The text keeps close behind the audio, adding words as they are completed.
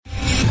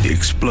the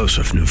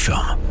explosive new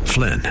film,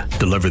 Flynn,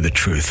 Deliver the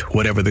Truth,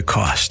 Whatever the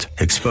Cost,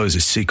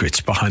 exposes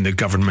secrets behind the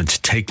government's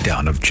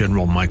takedown of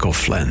General Michael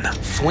Flynn.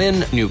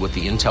 Flynn knew what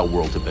the intel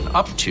world had been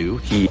up to.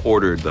 He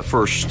ordered the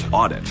first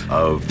audit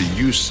of the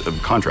use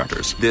of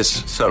contractors.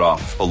 This set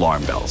off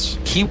alarm bells.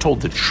 He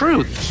told the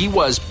truth. He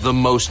was the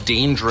most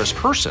dangerous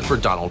person for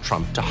Donald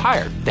Trump to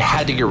hire. They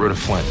had to get rid of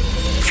Flynn.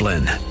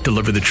 Flynn,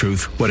 Deliver the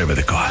Truth, Whatever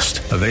the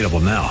Cost. Available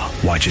now.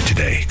 Watch it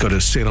today. Go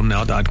to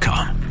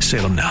salemnow.com.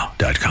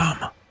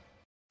 salemnow.com.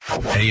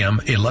 AM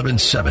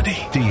 1170,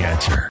 The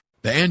Answer.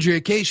 The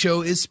Andrea Kaye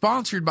Show is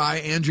sponsored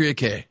by Andrea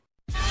Kaye.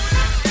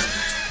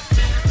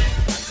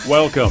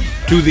 Welcome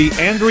to the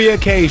Andrea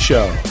Kaye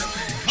Show.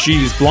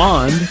 She's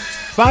blonde,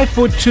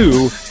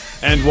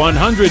 5'2", and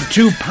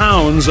 102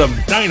 pounds of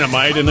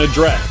dynamite in a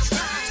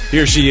dress.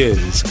 Here she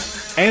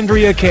is,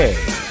 Andrea Kaye.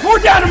 More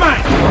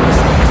dynamite!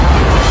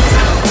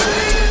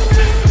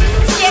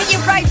 Yeah,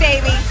 you're right,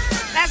 baby.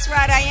 That's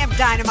right, I am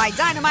dynamite.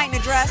 Dynamite in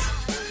a dress.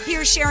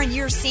 Here sharing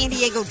your San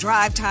Diego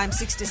drive time,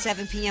 6 to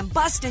 7 p.m.,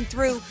 busting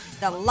through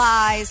the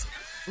lies,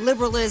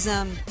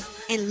 liberalism,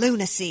 and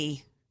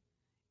lunacy.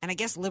 And I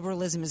guess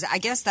liberalism is, I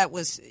guess that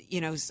was,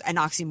 an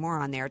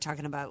oxymoron there,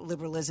 talking about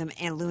liberalism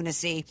and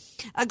lunacy.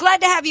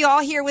 Glad to have you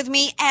all here with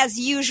me, as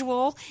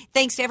usual.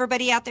 Thanks to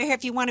everybody out there.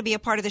 If you want to be a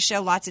part of the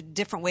show, lots of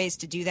different ways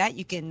to do that.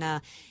 You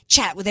can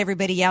chat with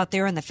everybody out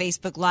there on the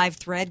Facebook Live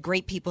thread.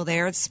 Great people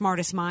there, the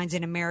smartest minds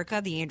in America,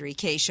 the Andrea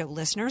Kaye Show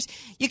listeners.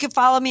 You can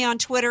follow me on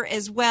Twitter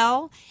as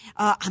well.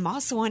 I'm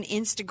also on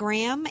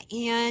Instagram,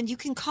 and you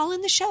can call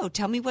in the show.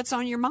 Tell me what's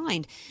on your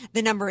mind.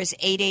 The number is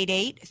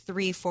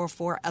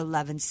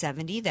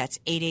 888-344-1170. That's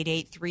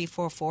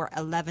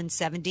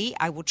 888-344-1170.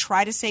 I will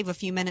try to save a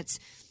few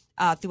minutes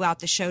throughout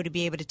the show to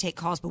be able to take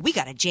calls, but we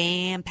got a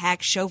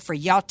jam-packed show for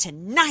y'all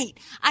tonight.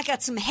 I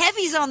got some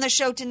heavies on the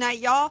show tonight,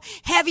 y'all.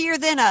 Heavier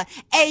than a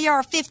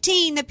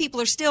AR-15 that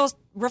people are still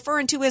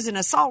referring to as an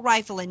assault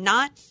rifle and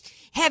not.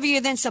 Heavier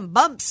than some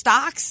bump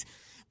stocks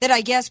that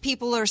I guess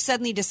people are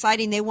suddenly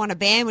deciding they want to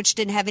ban, which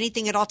didn't have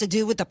anything at all to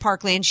do with the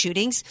Parkland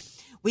shootings.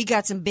 We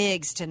got some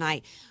bigs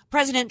tonight.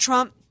 President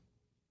Trump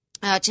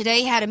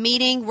today had a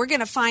meeting. We're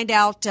going to find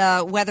out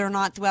whether or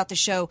not throughout the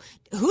show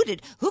who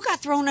got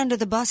thrown under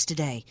the bus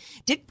today.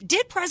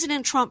 Did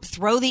President Trump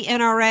throw the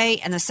NRA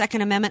and the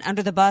Second Amendment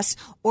under the bus,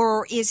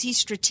 or is he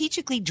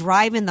strategically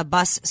driving the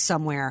bus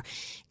somewhere?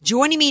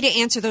 Joining me to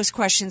answer those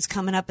questions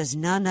coming up is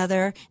none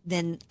other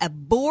than a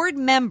board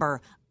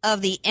member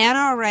of the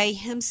NRA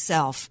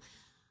himself,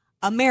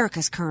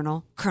 America's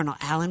Colonel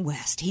Allen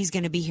West. He's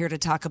going to be here to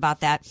talk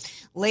about that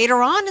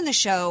later on in the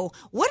show.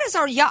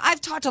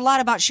 I've talked a lot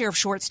about Sheriff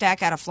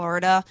Shortstack out of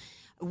Florida.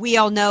 We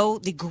all know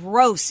the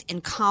gross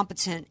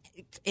incompetency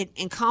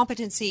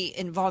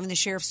involving the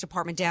sheriff's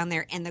department down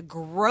there and the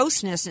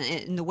grossness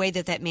in the way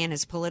that man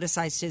has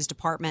politicized his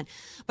department.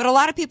 But a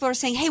lot of people are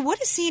saying, hey,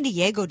 what is San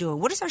Diego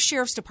doing? What is our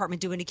sheriff's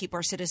department doing to keep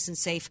our citizens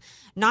safe,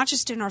 not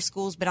just in our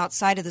schools, but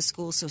outside of the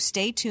schools? So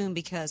stay tuned,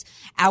 because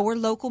our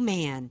local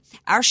man,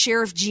 our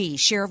Sheriff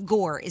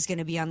Gore, is going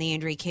to be on the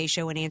Andrea Kaye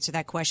Show and answer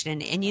that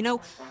question. And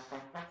Dianne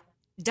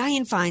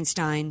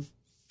Feinstein,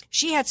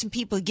 she had some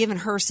people giving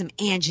her some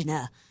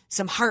angina,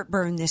 some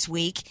heartburn this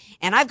week,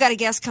 and I've got a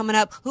guest coming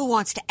up who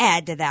wants to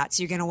add to that,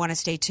 so you're going to want to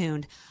stay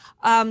tuned.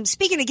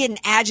 Speaking of getting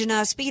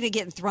angina, speaking of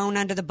getting thrown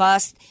under the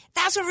bus,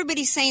 that's what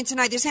everybody's saying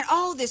tonight. They're saying,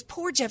 oh, this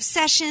poor Jeff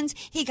Sessions,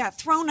 he got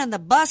thrown on the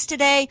bus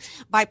today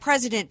by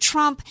President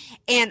Trump,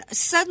 and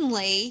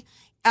suddenly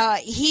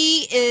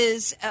he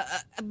is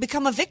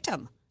become a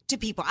victim to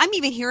people. I'm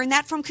even hearing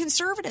that from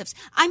conservatives.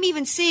 I'm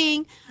even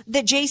seeing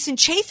that Jason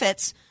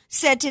Chaffetz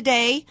said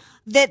today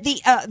that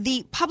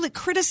the public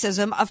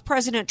criticism of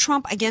President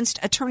Trump against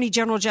Attorney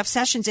General Jeff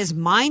Sessions is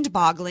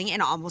mind-boggling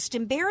and almost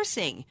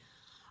embarrassing.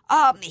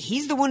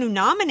 He's the one who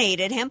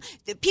nominated him.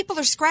 People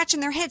are scratching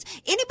their heads.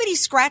 Anybody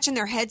scratching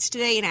their heads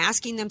today and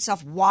asking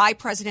themselves why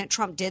President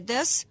Trump did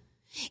this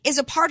is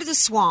a part of the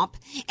swamp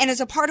and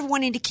is a part of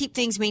wanting to keep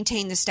things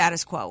maintain the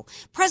status quo.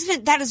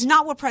 That is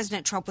not what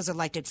President Trump was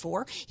elected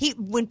for.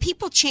 When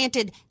people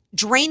chanted,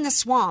 drain the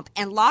swamp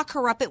and lock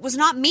her up, it was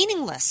not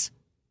meaningless.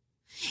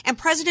 And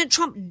President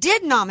Trump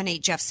did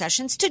nominate Jeff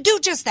Sessions to do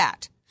just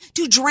that,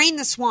 to drain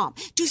the swamp,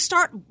 to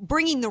start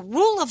bringing the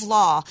rule of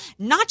law,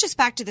 not just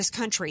back to this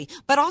country,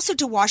 but also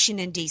to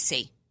Washington,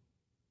 D.C.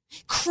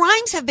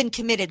 Crimes have been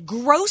committed,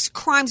 gross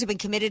crimes have been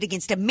committed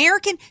against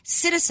American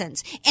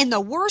citizens in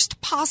the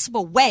worst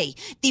possible way.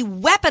 The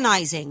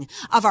weaponizing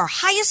of our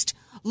highest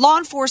law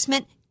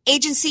enforcement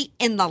agency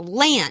in the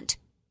land.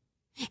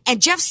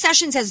 And Jeff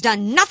Sessions has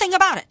done nothing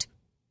about it.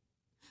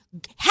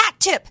 Hat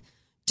tip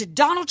to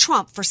Donald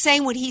Trump for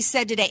saying what he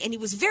said today. And he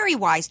was very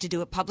wise to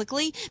do it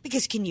publicly,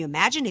 because can you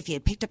imagine if he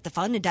had picked up the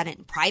phone and done it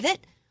in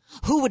private?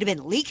 Who would have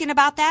been leaking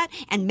about that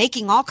and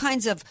making all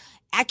kinds of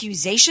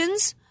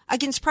accusations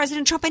against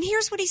President Trump? And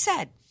here's what he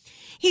said.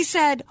 He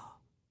said,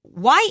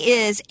 why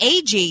is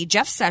AG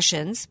Jeff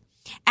Sessions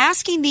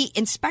asking the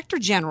Inspector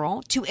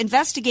General to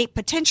investigate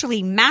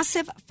potentially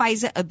massive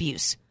FISA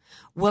abuse?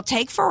 Will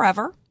take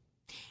forever,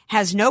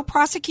 has no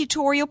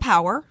prosecutorial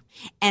power,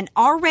 and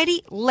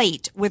already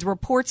late with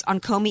reports on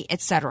Comey,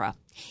 etc.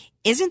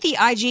 Isn't the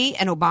IG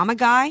an Obama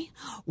guy?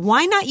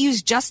 Why not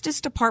use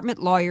Justice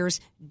Department lawyers?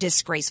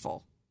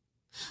 Disgraceful.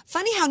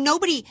 Funny how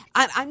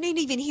I'm not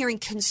even hearing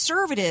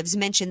conservatives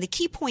mention the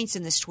key points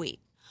in this tweet.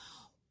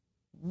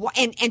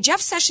 And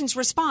Jeff Sessions'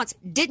 response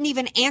didn't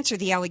even answer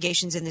the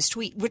allegations in this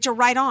tweet, which are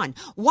right on.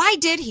 Why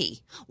did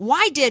he?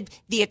 Why did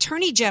the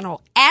Attorney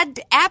General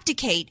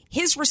abdicate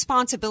his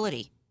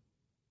responsibility?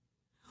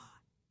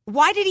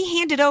 Why did he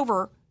hand it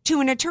over to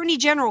an Attorney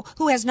General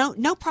who has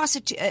an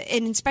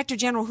Inspector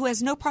General who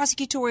has no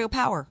prosecutorial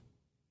power?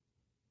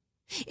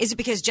 Is it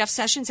because Jeff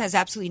Sessions has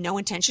absolutely no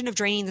intention of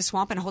draining the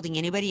swamp and holding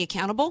anybody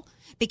accountable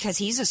because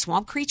he's a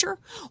swamp creature?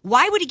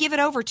 Why would he give it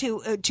over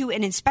to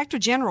an Inspector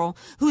General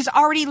who's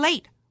already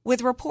late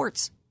with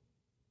reports?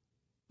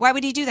 Why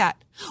would he do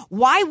that?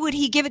 Why would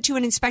he give it to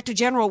an Inspector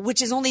General,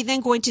 which is only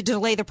then going to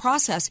delay the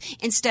process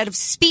instead of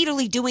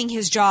speedily doing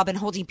his job and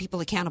holding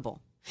people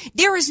accountable?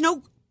 There is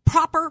no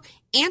proper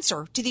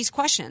answer to these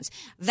questions.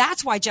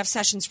 That's why Jeff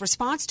Sessions'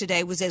 response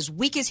today was as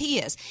weak as he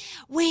is.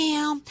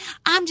 Well,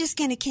 I'm just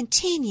going to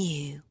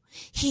continue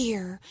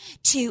here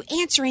to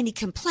answer any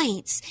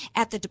complaints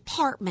at the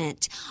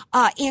department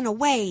in a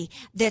way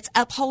that's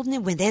upholding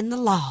it within the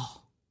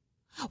law.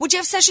 Well,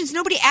 Jeff Sessions,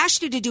 nobody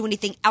asked you to do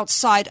anything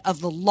outside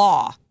of the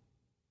law.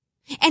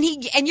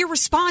 And your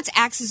response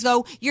acts as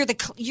though you're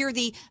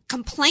the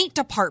complaint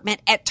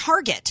department at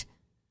Target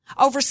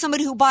over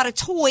somebody who bought a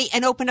toy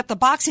and opened up the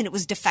box and it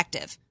was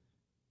defective.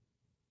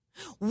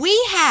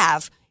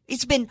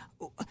 It's been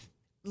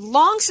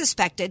long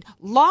suspected,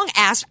 long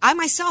asked, I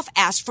myself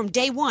asked from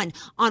day one,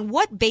 on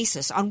what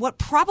basis, on what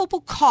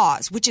probable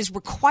cause, which is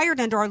required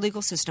under our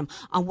legal system,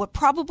 on what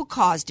probable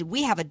cause did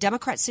we have a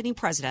Democrat sitting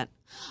president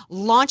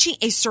launching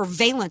a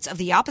surveillance of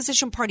the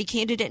opposition party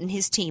candidate and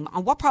his team?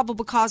 On what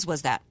probable cause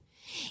was that?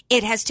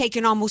 It has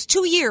taken almost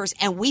 2 years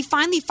and we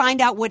finally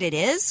find out what it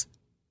is.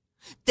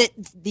 That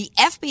the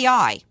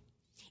FBI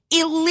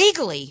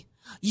illegally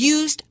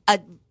used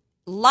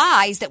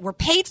lies that were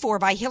paid for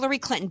by Hillary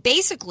Clinton.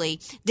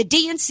 Basically, the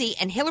DNC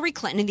and Hillary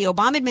Clinton and the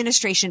Obama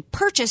administration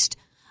purchased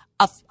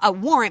a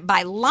warrant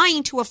by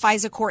lying to a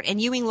FISA court and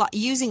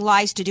using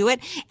lies to do it.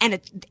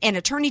 And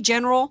Attorney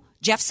General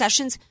Jeff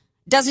Sessions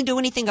doesn't do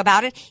anything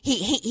about it.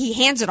 He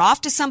hands it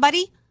off to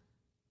somebody.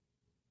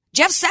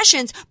 Jeff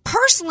Sessions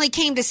personally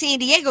came to San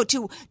Diego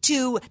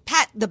to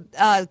pat the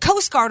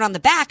Coast Guard on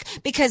the back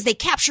because they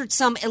captured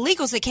some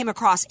illegals they came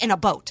across in a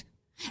boat.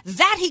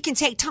 That he can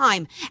take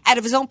time out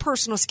of his own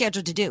personal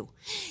schedule to do.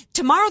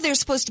 Tomorrow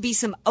there's supposed to be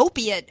some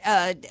opiate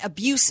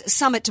abuse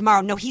summit tomorrow.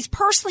 No, he's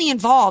personally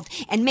involved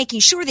in making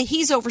sure that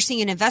he's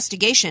overseeing an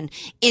investigation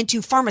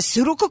into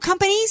pharmaceutical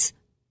companies.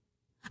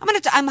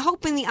 I'm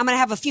hoping I'm going to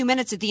have a few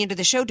minutes at the end of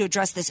the show to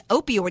address this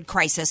opioid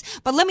crisis.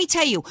 But let me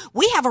tell you,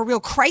 we have a real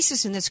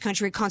crisis in this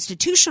country, a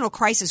constitutional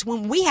crisis,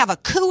 when we have a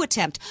coup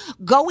attempt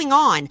going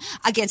on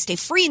against a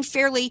free and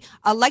fairly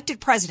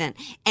elected president.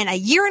 And a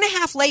year and a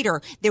half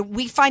later,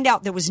 we find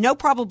out there was no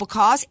probable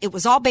cause. It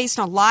was all based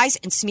on lies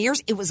and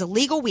smears. It was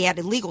illegal. We had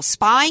illegal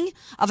spying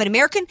of an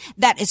American.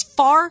 That is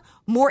far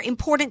more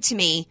important to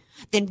me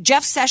than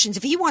Jeff Sessions.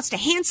 If he wants to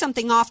hand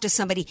something off to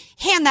somebody,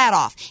 hand that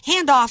off.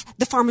 Hand off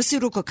the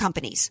pharmaceutical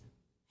companies.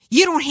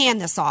 You don't hand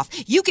this off.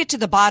 You get to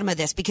the bottom of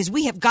this because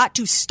we have got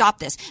to stop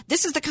this.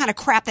 This is the kind of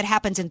crap that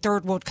happens in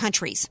third world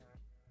countries.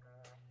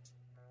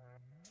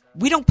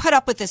 We don't put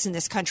up with this in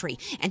this country.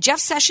 And Jeff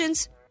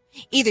Sessions,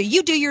 either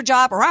you do your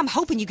job or I'm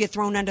hoping you get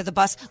thrown under the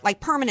bus like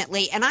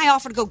permanently, and I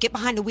offer to go get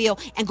behind the wheel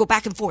and go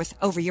back and forth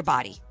over your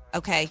body.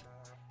 Okay?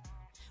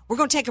 We're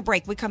going to take a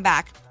break. We come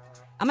back.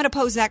 I'm going to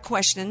pose that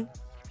question,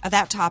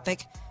 that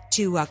topic,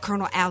 to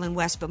Colonel Alan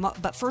West.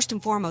 But first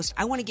and foremost,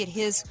 I want to get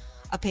his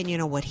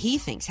opinion on what he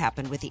thinks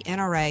happened with the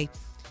NRA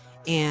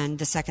and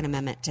the Second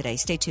Amendment today.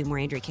 Stay tuned. More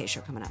Andrea Kaye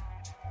Show coming up.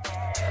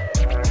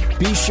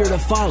 Be sure to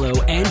follow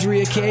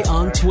Andrea Kaye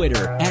on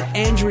Twitter at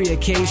Andrea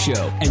Kaye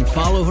Show and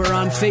follow her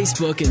on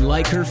Facebook and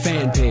like her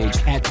fan page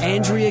at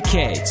Andrea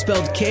Kaye,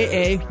 spelled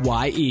Kaye.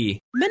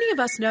 Many of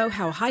us know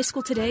how high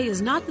school today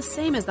is not the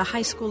same as the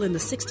high school in the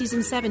 60s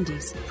and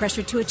 70s.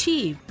 Pressure to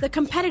achieve, the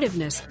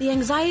competitiveness, the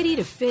anxiety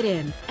to fit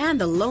in,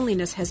 and the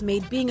loneliness has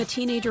made being a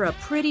teenager a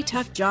pretty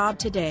tough job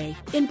today.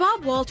 In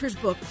Bob Walter's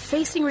book,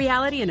 Facing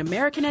Reality in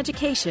American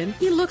Education,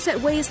 he looks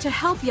at ways to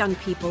help young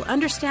people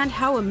understand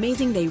how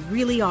amazing they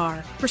really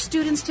are, for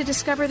students to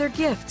discover their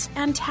gifts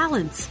and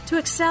talents, to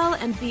excel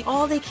and be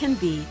all they can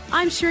be.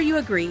 I'm sure you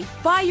agree.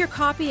 Buy your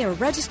copy or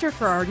register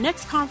for our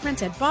next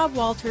conference at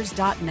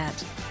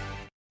bobwalters.net.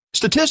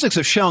 Statistics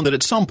have shown that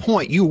at some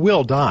point you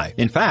will die.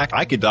 In fact,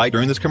 I could die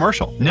during this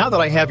commercial. Now that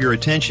I have your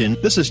attention,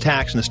 this is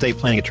tax and estate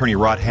planning attorney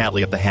Rod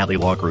Hadley of the Hadley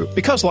Law Group.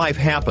 Because life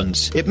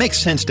happens, it makes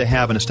sense to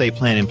have an estate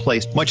plan in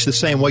place, much the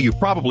same way you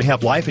probably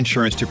have life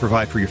insurance to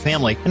provide for your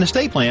family. An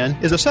estate plan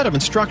is a set of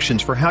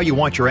instructions for how you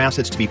want your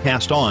assets to be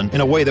passed on in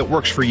a way that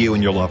works for you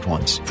and your loved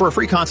ones. For a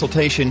free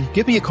consultation,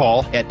 give me a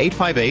call at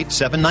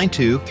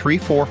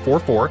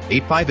 858-792-3444,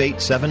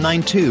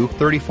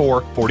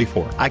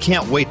 858-792-3444. I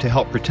can't wait to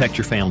help protect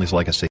your family's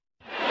legacy.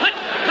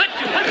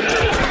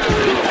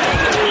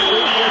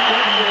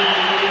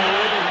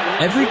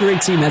 Every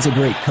great team has a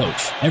great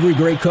coach. Every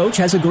great coach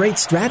has a great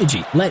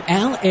strategy. Let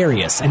Al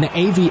Arias and the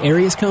AV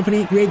Arias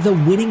Company create the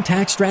winning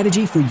tax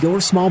strategy for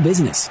your small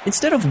business.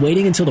 Instead of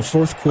waiting until the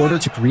fourth quarter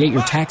to create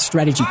your tax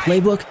strategy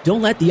playbook,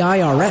 don't let the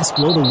IRS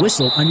blow the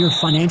whistle on your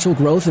financial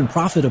growth and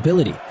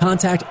profitability.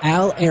 Contact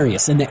Al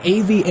Arias and the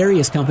AV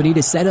Arias Company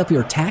to set up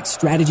your tax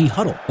strategy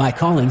huddle by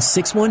calling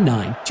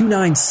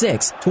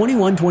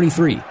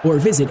 619-296-2123 or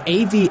visit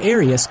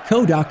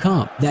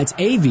avariasco.com. That's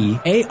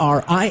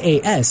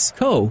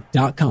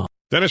avariasco.com.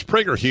 Dennis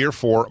Prager here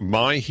for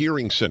My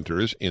Hearing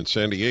Centers in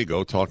San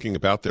Diego, talking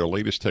about their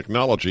latest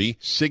technology,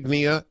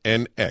 Signia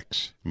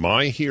NX.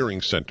 My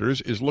Hearing Centers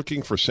is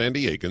looking for San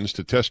Diegans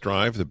to test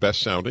drive the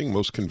best-sounding,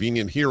 most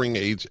convenient hearing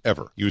aids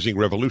ever. Using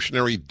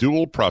revolutionary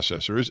dual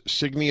processors,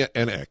 Signia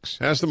NX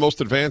has the most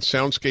advanced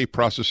soundscape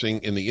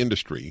processing in the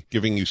industry,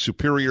 giving you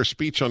superior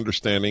speech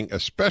understanding,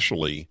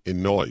 especially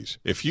in noise.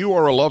 If you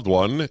or a loved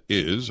one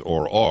is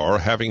or are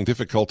having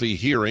difficulty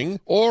hearing,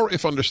 or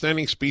if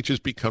understanding speech is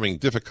becoming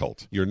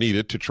difficult, you're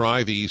needed to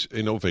try these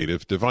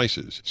innovative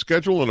devices.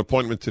 Schedule an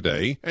appointment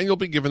today, and you'll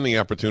be given the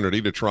opportunity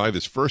to try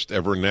this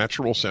first-ever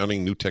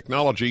natural-sounding new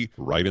technology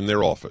right in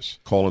their office.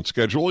 Call and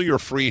schedule your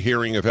free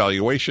hearing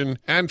evaluation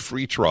and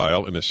free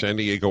trial in a San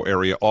Diego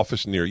area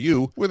office near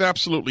you with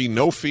absolutely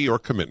no fee or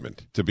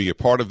commitment. To be a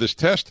part of this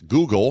test,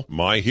 Google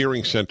My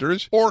Hearing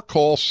Centers or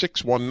call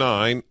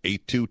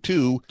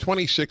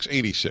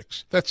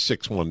 619-822-2686. That's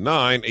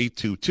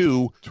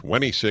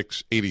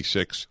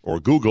 619-822-2686 or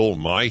Google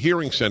My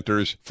Hearing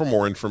Centers for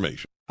more information.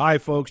 Hi,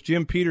 folks.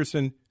 Jim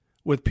Peterson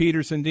with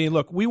Peterson Dean.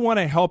 Look, we want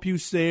to help you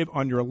save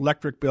on your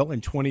electric bill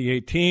in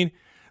 2018.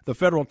 The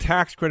federal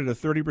tax credit of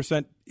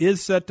 30%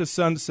 is set to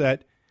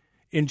sunset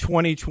in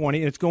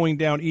 2020. It's going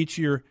down each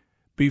year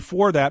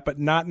before that, but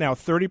not now.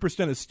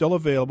 30% is still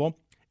available,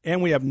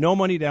 and we have no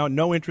money down,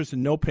 no interest,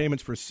 and no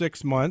payments for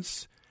 6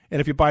 months.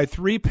 And if you buy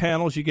 3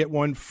 panels, you get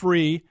one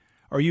free.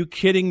 Are you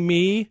kidding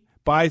me?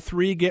 Buy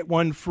 3, get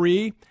one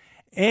free.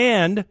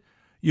 And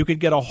you can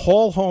get a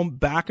whole home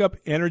backup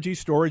energy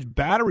storage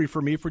battery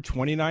for me for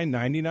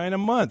 $29.99 a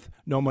month.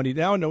 No money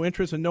down, no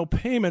interest, and no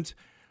payments.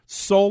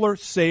 Solar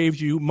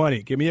saves you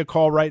money. Give me a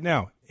call right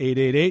now,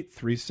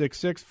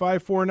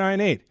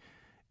 888-366-5498.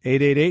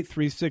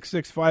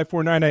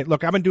 888-366-5498.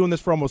 Look, I've been doing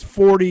this for almost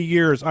 40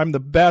 years. I'm the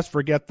best.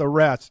 Forget the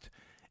rest.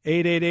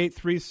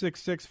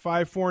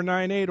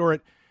 888-366-5498 or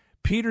at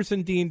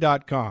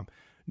petersondean.com.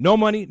 No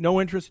money,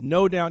 no interest,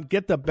 no down.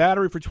 Get the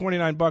battery for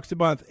 $29 a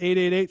month.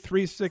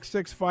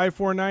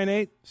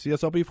 888-366-5498.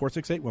 CSLB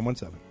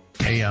 468-117.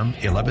 AM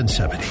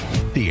 1170,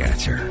 The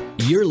Answer.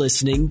 You're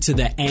listening to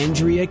The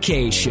Andrea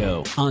Kaye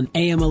Show on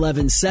AM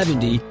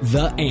 1170,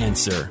 The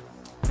Answer.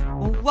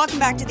 Well, welcome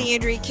back to The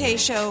Andrea Kaye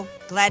Show.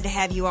 Glad to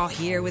have you all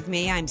here with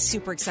me. I'm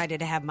super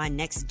excited to have my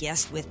next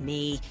guest with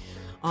me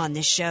on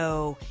the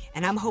show,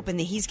 and I'm hoping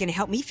that he's going to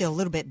help me feel a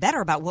little bit better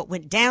about what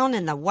went down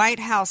in the White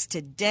House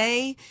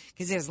today,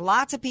 because there's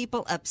lots of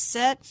people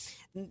upset,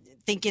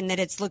 thinking that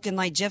it's looking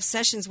like Jeff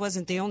Sessions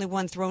wasn't the only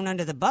one thrown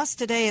under the bus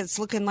today. It's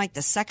looking like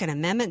the Second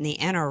Amendment and the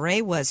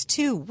NRA was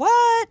too.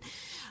 What?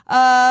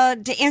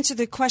 To answer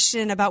the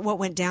question about what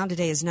went down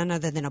today is none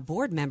other than a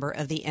board member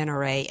of the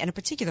NRA and a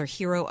particular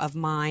hero of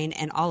mine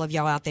and all of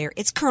y'all out there.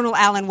 It's Colonel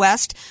Allen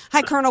West.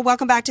 Hi, Colonel.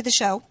 Welcome back to the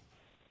show.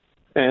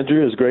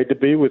 Andrew, it's great to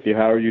be with you.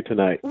 How are you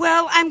tonight?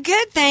 Well, I'm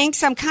good,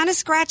 thanks. I'm kind of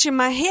scratching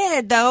my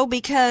head, though,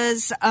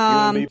 because... you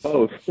and me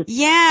both.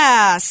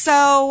 Yeah,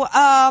 so...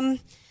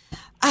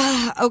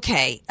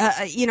 okay.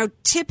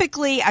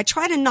 Typically I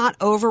try to not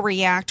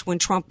overreact when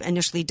Trump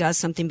initially does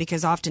something,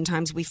 because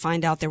oftentimes we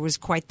find out there was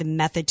quite the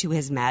method to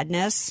his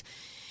madness.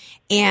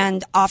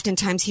 And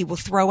oftentimes he will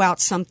throw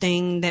out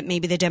something that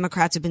maybe the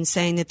Democrats have been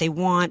saying that they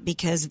want,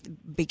 because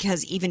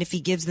even if he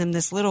gives them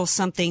this little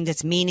something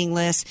that's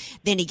meaningless,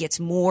 then he gets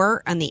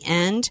more on the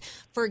end.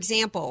 For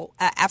example,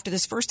 after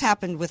this first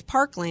happened with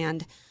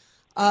Parkland,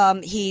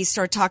 he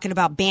started talking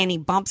about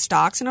banning bump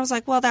stocks. And I was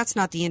like, well, that's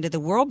not the end of the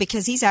world,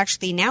 because he's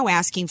actually now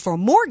asking for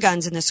more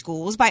guns in the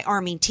schools by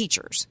arming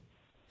teachers.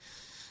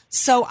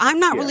 So I'm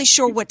not really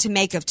sure what to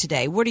make of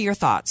today. What are your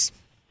thoughts?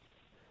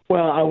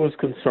 Well, I was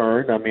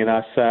concerned. I mean,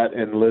 I sat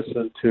and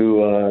listened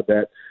to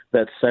that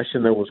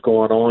session that was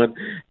going on,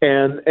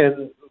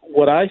 and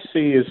what I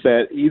see is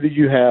that either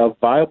you have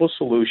viable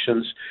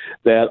solutions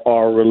that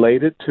are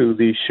related to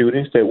the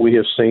shootings that we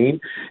have seen,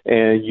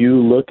 and you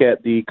look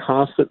at the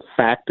constant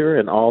factor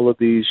in all of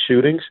these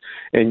shootings,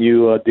 and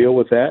you deal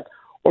with that,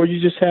 or you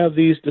just have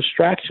these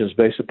distractions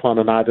based upon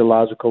an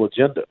ideological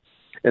agenda.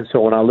 And so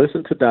when I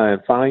listen to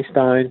Dianne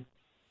Feinstein,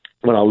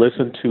 when I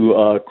listened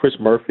to Chris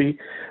Murphy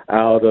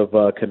out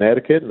of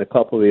Connecticut and a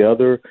couple of the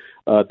other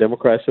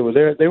Democrats that were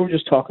there, they were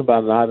just talking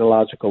about an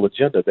ideological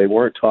agenda. They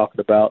weren't talking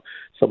about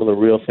some of the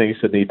real things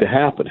that need to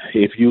happen.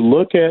 If you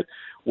look at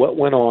what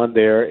went on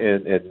there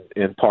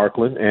in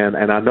Parkland,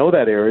 and I know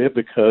that area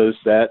because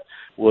that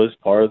was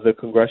part of the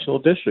congressional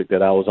district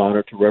that I was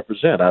honored to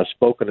represent. I've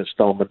spoken at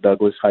Stoneman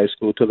Douglas High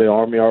School to the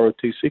Army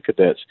ROTC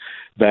cadets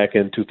back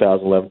in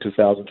 2011,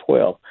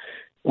 2012.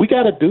 We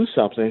got to do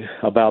something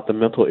about the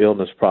mental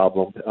illness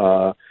problem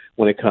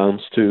when it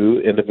comes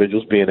to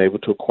individuals being able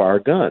to acquire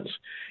guns.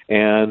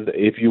 And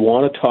if you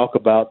want to talk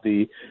about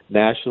the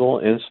National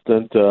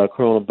Instant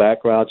Criminal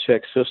Background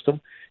Check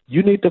System,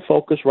 you need to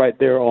focus right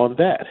there on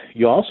that.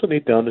 You also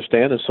need to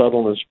understand in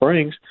Sutherland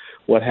Springs,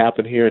 what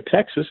happened here in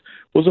Texas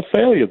was a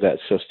failure of that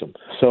system.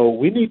 So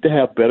we need to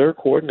have better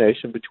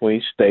coordination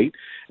between state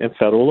and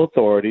federal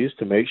authorities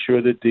to make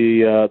sure that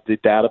the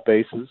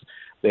databases,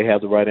 they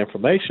have the right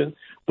information.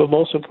 But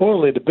most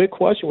importantly, the big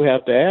question we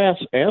have to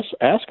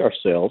ask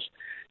ourselves,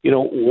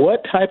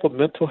 what type of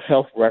mental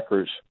health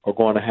records are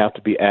going to have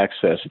to be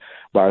accessed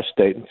by our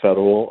state and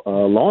federal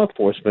law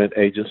enforcement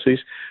agencies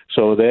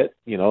so that,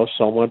 if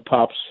someone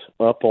pops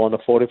up on a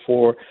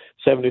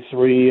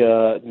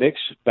 4473 NICS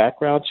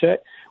background check,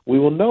 we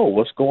will know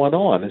what's going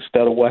on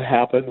instead of what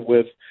happened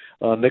with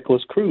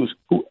Nicholas Cruz,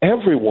 who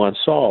everyone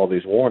saw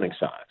these warning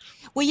signs.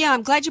 Well, yeah,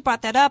 I'm glad you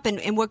brought that up.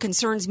 And what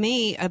concerns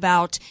me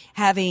about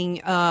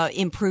having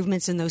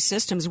improvements in those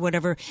systems,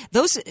 whatever,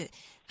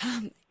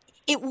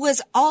 it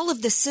was all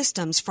of the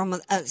systems from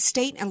a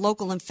state and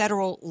local and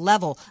federal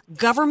level,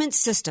 government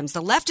systems.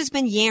 The left has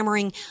been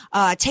yammering,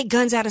 take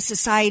guns out of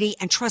society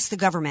and trust the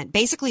government.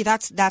 Basically,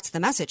 that's the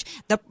message.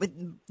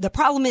 The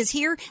problem is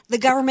here, the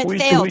government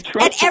failed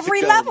at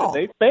every level.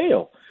 They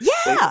fail.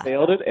 Yeah. They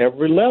failed at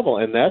every level,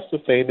 and that's the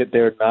thing that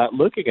they're not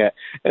looking at.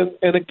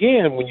 And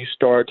again, when you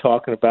start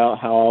talking about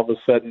how all of a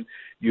sudden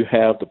you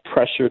have the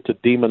pressure to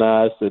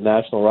demonize the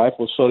National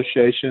Rifle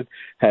Association,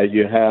 how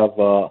you have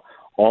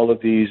all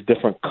of these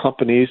different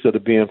companies that are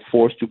being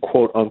forced to,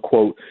 quote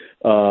unquote,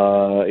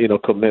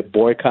 commit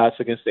boycotts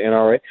against the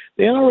NRA.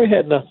 The NRA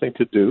had nothing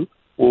to do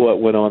with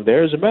what went on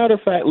there. As a matter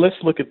of fact, let's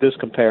look at this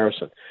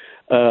comparison.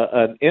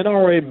 An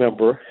NRA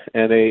member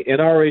and a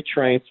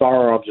NRA-trained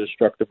firearms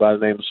instructor by the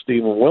name of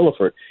Stephen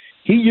Williford,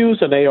 he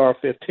used an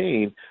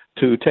AR-15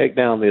 to take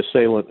down the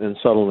assailant in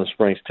Sutherland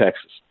Springs,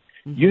 Texas.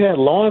 You had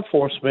law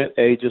enforcement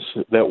agents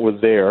that were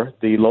there,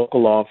 the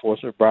local law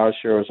enforcement, Broward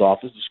Sheriff's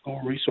Office, the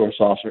school resource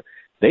officer.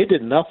 They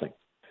did nothing.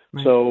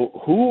 Right. So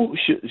who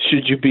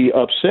should you be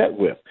upset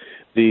with?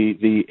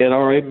 The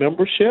NRA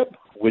membership,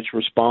 which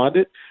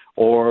responded,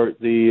 or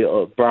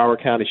the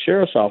Broward County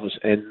Sheriff's Office?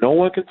 And no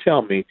one can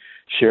tell me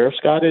Sheriff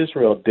Scott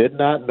Israel did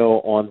not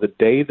know on the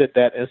day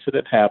that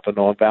incident happened,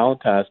 on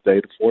Valentine's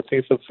Day, the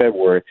 14th of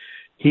February,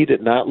 he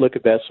did not look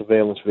at that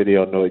surveillance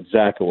video and know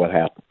exactly what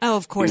happened. Oh,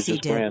 of course he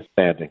did.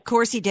 Grandstanding. Of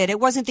course he did. It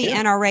wasn't the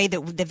NRA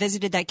that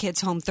visited that kid's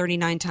home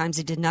 39 times.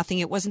 It did nothing.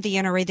 It wasn't the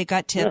NRA that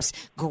got tips,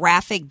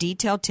 graphic,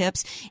 detailed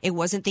tips. It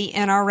wasn't the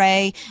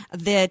NRA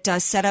that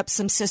set up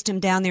some system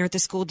down there at the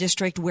school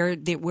district where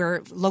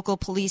local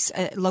police,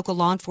 local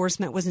law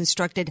enforcement was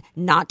instructed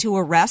not to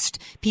arrest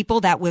people.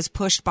 That was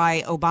pushed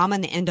by Obama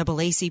and the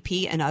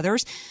NAACP and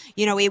others.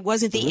 It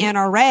wasn't the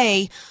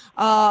NRA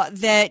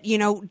that,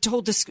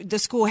 told the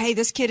school, hey,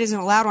 this kid isn't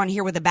allowed on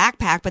here with a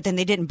backpack, but then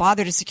they didn't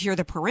bother to secure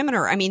the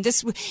perimeter. I mean,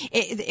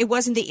 it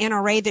wasn't the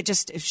NRA that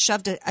just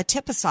shoved a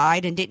tip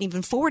aside and didn't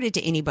even forward it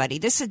to anybody.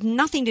 This had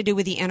nothing to do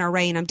with the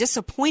NRA, and I'm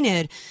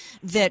disappointed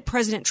that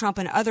President Trump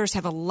and others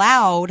have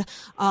allowed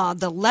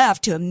the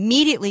left to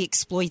immediately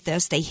exploit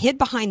this. They hid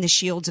behind the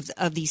shields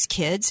of these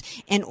kids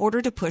in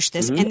order to push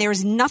this, and there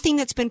is nothing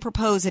that's been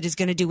proposed that is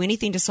going to do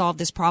anything to solve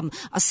this problem.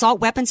 Assault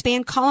weapons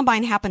ban,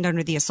 Columbine happened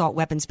under the assault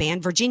weapons ban.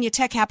 Virginia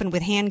Tech happened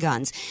with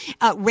handguns.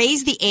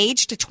 Raise the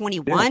age to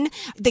 21. Yeah.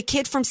 The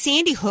kid from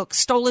Sandy Hook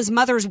stole his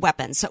mother's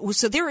weapons.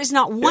 So there is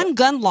not one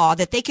gun law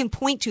that they can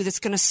point to that's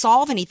going to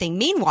solve anything.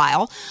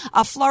 Meanwhile,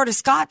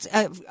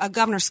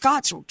 Governor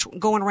Scott's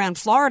going around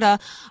Florida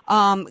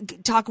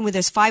talking with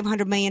his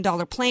 $500 million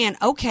plan.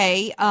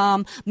 Okay.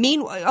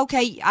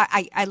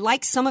 I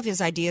like some of his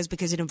ideas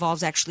because it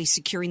involves actually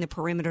securing the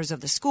perimeters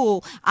of the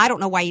school. I don't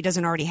know why he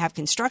doesn't already have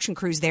construction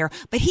crews there,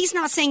 but he's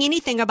not saying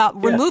anything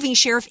about removing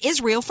Sheriff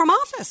Israel from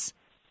office.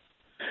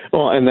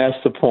 Well, and that's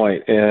the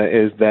point,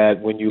 is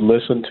that when you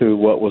listen to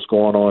what was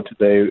going on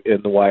today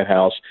in the White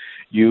House,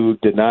 you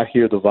did not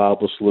hear the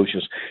viable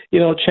solutions.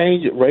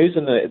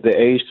 Raising the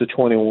age to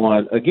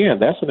 21, again,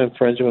 that's an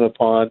infringement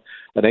upon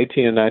an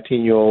 18 and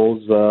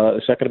 19-year-old's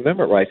Second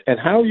Amendment rights. And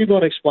how are you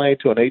going to explain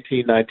to an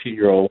 18,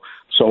 19-year-old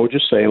soldier,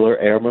 sailor,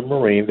 airman,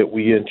 Marine that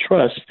we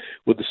entrust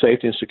with the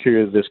safety and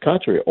security of this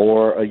country,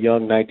 or a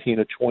young 19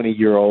 or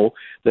 20-year-old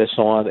that's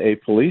on a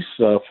police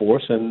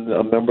force and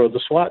a member of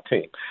the SWAT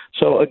team?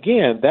 So,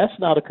 again, that's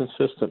not a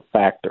consistent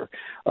factor.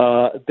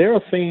 There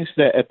are things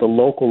that at the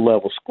local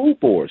level, school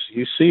boards,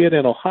 you see it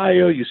in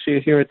Ohio, you see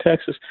it here in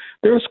Texas,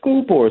 there are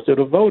school boards that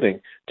are voting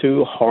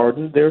to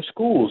harden their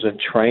schools and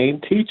train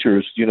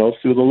teachers,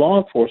 through the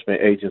law enforcement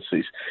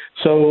agencies.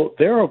 So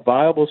there are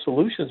viable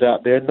solutions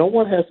out there. No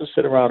one has to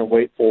sit around and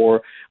wait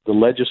for the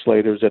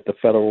legislators at the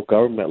federal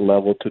government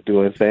level to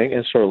do anything,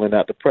 and certainly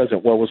not the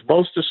president. What was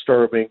most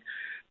disturbing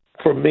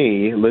for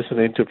me,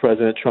 listening to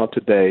President Trump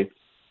today,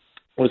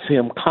 was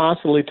him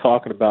constantly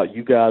talking about,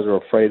 you guys are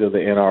afraid of the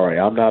NRA.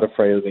 I'm not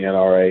afraid of the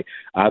NRA.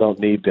 I don't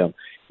need them.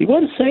 He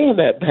wasn't saying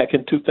that back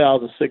in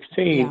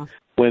 2016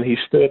 when he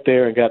stood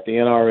there and got the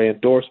NRA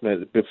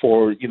endorsement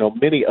before,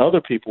 many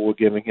other people were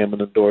giving him an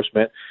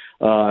endorsement.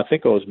 I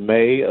think it was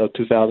May of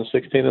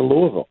 2016 in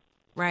Louisville.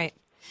 Right.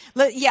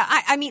 Yeah,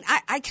 I mean,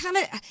 I kind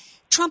of...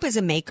 Trump is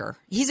a maker.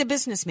 He's a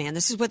businessman.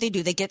 This is what they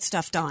do. They get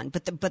stuff done.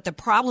 But the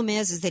problem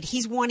is that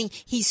he's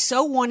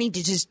so wanting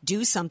to just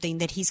do something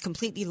that he's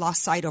completely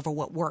lost sight over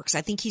what works.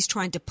 I think he's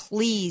trying to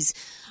please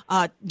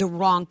the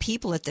wrong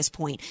people at this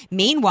point.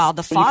 Meanwhile,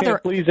 the father, he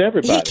can't please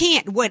everybody. He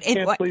can't. He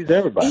can't please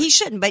everybody. He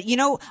shouldn't. But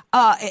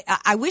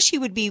I wish he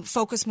would be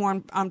focused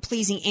more on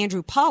pleasing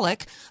Andrew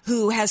Pollack,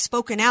 who has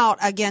spoken out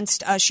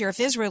against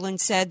Sheriff Israel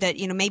and said that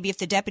maybe if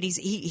the deputies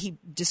he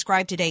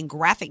described today in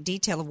graphic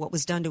detail of what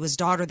was done to his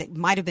daughter that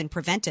might have been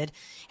prevented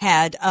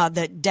had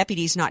the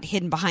deputies not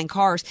hidden behind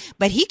cars.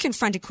 But he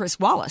confronted Chris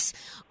Wallace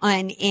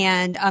and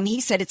he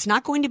said it's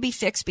not going to be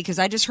fixed because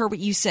I just heard what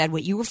you said,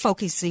 what you were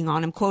focusing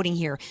on. I'm quoting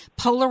here: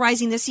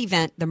 polarizing this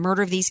event, the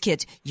murder of these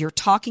kids. You're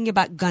talking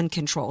about gun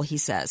control, he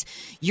says.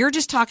 You're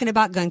just talking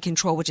about gun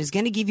control, which is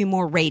going to give you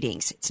more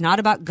ratings. It's not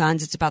about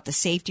guns. It's about the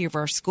safety of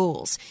our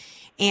schools.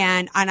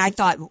 And I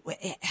thought,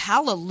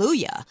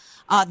 hallelujah,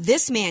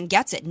 this man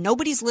gets it.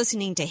 Nobody's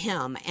listening to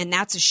him, and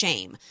that's a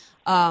shame.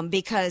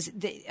 Because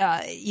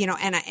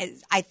and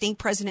I think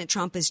President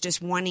Trump is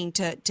just wanting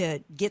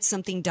to get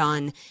something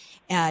done,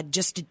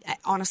 just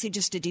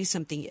to do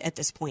something at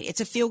this point.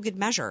 It's a feel-good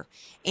measure,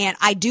 and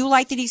I do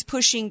like that he's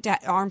pushing to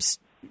arm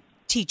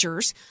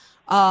teachers.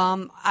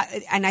 And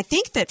I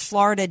think that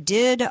Florida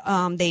did.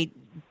 They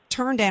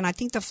turned down. I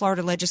think the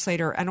Florida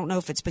legislator. I don't know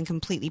if it's been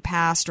completely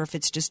passed or if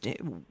it's just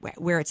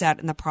where it's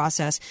at in the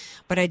process.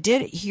 But I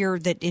did hear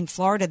that in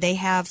Florida they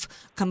have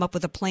come up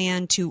with a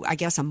plan to, I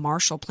guess, a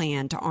Marshall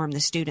Plan to arm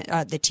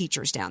the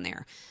teachers down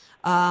there.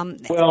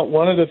 Well,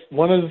 one of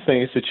the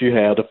things that you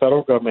have, the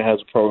federal government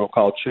has a program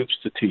called Troops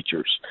to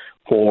Teachers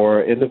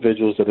for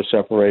individuals that are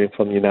separating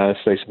from the United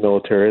States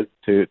military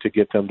to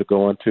get them to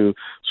go into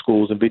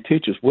schools and be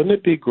teachers. Wouldn't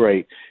it be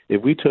great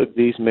if we took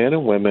these men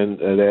and women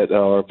that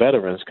are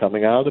veterans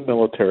coming out of the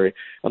military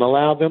and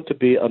allow them to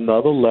be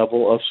another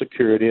level of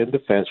security and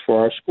defense for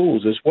our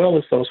schools, as well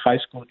as those high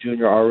school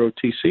junior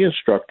ROTC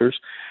instructors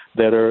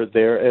that are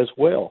there as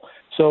well?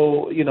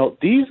 So,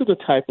 these are the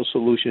type of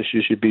solutions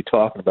you should be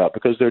talking about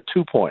because there are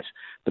 2 points: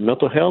 the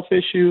mental health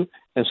issue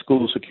and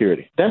school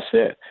security. That's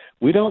it.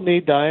 We don't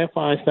need Dianne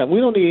Feinstein. We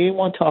don't need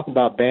anyone talking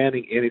about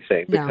banning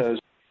anything because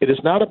it is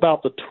not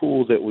about the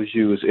tool that was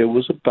used. It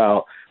was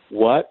about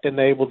what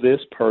enabled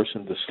this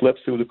person to slip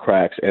through the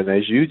cracks. And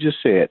as you just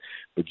said,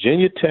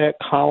 Virginia Tech,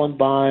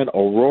 Columbine,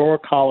 Aurora,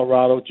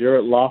 Colorado,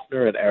 Jared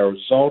Loughner in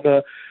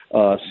Arizona,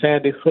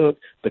 Sandy Hook,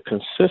 the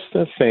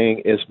consistent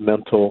thing is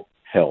mental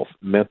health,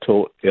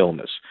 mental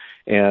illness.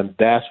 And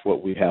that's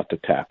what we have to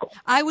tackle.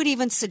 I would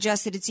even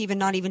suggest that it's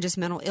not even just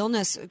mental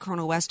illness,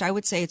 Colonel West. I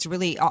would say it's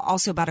really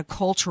also about a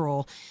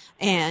cultural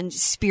and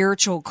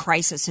spiritual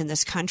crisis in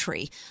this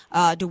country,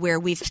 to where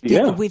we've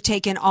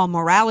taken all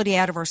morality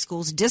out of our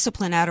schools,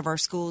 discipline out of our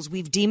schools.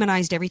 We've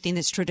demonized everything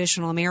that's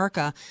traditional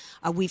America.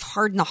 We've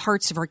hardened the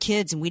hearts of our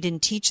kids, and we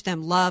didn't teach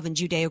them love and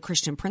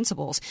Judeo-Christian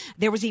principles.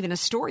 There was even a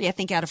story, I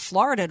think, out of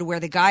Florida, to where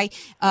the guy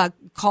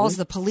calls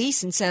the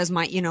police and says,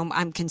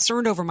 I'm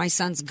concerned over my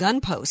son's gun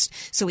post.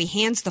 So he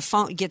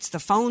gets the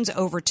phones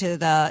over to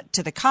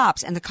the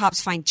cops, and the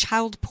cops find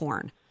child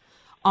porn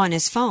on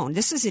his phone.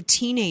 This is a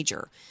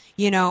teenager.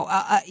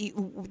 What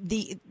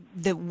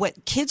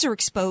kids are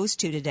exposed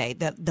to today,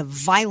 the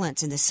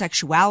violence and the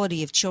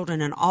sexuality of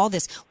children and all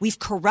this, we've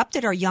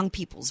corrupted our young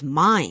people's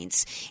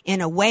minds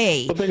in a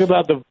way. Well, think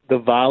about the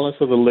violence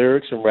of the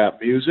lyrics in rap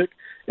music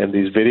and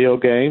these video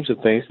games and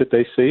things that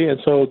they see.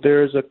 And so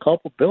there's a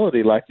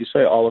culpability, like you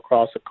say, all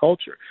across the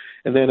culture.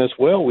 And then as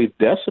well, we've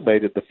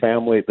decimated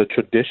the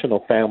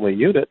traditional family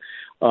unit,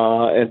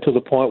 and to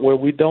the point where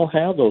we don't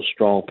have those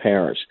strong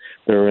parents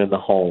that are in the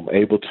home,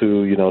 able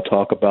to,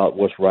 talk about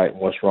what's right and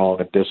what's wrong,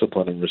 and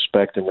discipline and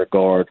respect and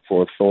regard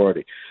for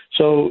authority.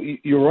 So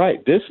you're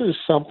right. This is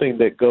something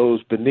that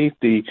goes beneath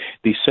the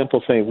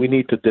simple thing. We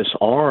need to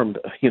disarm,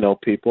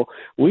 people.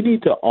 We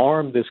need to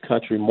arm this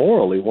country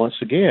morally once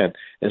again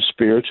and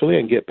spiritually,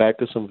 and get back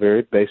to some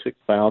very basic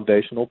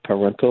foundational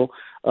parental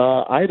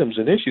items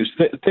and issues.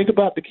 Think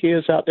about the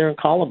kids out there in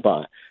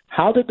Columbine.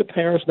 How did the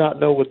parents not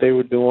know what they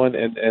were doing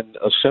and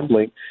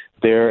assembling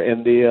there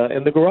in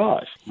the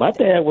garage? My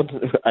dad would.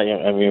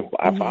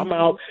 If I'm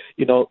out,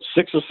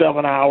 6 or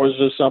 7 hours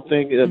or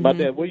something, my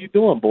dad, what are you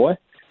doing, boy?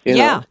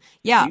 Yeah.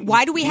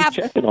 Why do we have?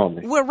 Checking on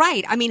me. We're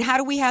right. I mean, how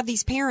do we have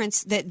these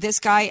parents that this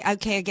guy?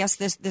 Okay, I guess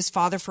this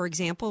father, for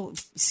example,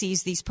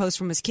 sees these posts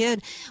from his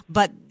kid,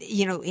 but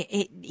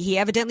he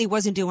evidently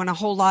wasn't doing a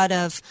whole lot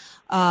of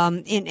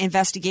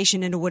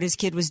investigation into what his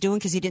kid was doing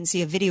because he didn't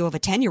see a video of a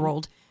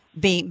 10-year-old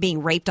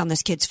being raped on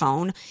this kid's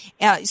phone.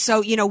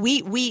 So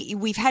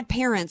we've had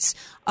parents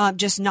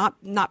just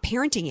not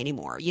parenting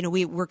anymore.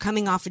 We're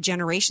coming off of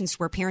generations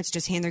where parents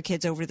just hand their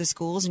kids over to the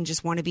schools and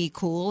just want to be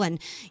cool. And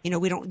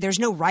there's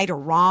no right or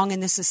wrong in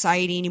this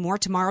society anymore.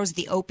 Tomorrow's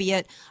the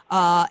opiate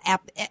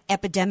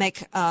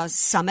epidemic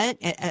summit.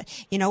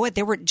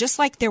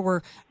 There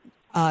were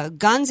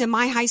guns in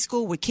my high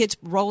school with kids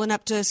rolling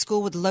up to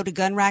school with loaded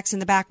gun racks in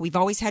the back. We've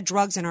always had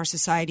drugs in our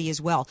society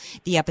as well.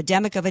 The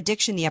epidemic of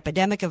addiction, the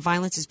epidemic of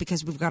violence is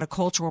because we've got a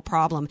cultural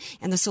problem.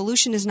 And the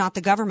solution is not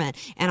the government.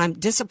 And I'm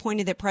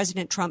disappointed that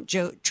President Trump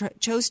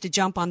chose to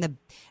jump on the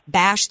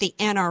bash the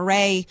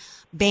NRA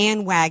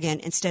bandwagon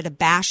instead of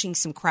bashing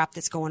some crap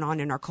that's going on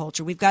in our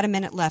culture. We've got a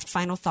minute left.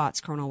 Final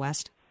thoughts, Colonel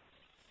West.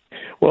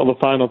 Well, the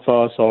final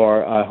thoughts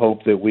are I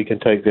hope that we can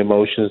take the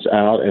emotions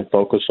out and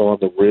focus on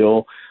the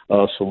real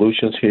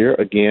solutions here.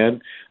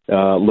 Again,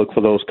 look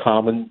for those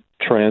common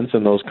trends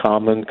and those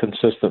common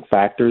consistent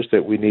factors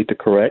that we need to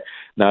correct.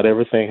 Not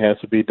everything has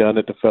to be done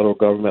at the federal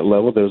government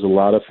level. There's a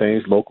lot of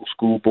things local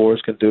school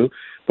boards can do.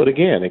 But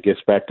again, it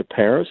gets back to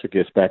parents. It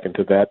gets back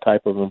into that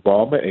type of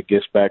involvement. It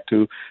gets back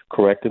to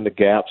correcting the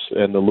gaps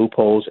and the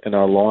loopholes in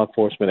our law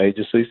enforcement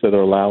agencies that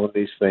are allowing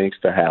these things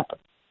to happen.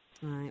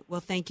 All right.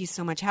 Well, thank you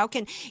so much.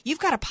 You've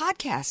got a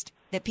podcast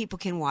that people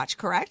can watch,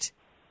 correct?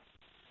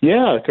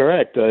 Yeah,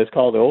 correct. It's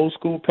called The Old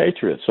School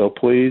Patriots. So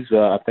please,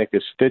 I think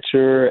it's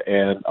Stitcher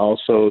and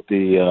also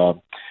the,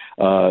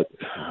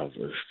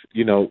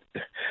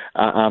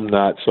 I'm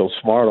not so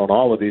smart on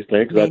all of these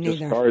things. I just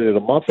started it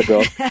a month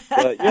ago.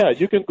 But yeah,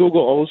 you can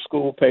Google Old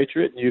School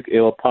Patriot and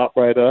it'll pop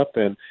right up,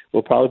 and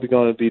we'll probably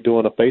going to be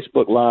doing a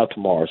Facebook Live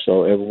tomorrow.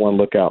 So everyone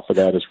look out for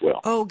that as well.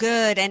 Oh,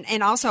 good.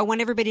 And also I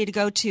want everybody to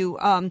go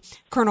to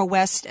Colonel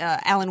West,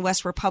 Allen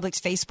West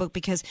Republic's Facebook,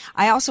 because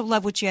I also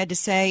love what you had to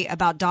say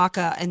about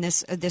DACA and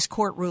this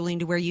court ruling,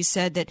 to where you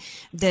said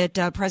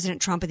that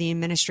President Trump and the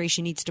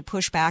administration needs to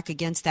push back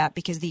against that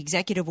because the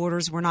executive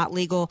orders were not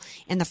legal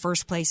in the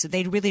first place. So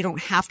they really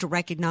don't have to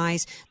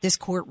recognize this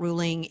court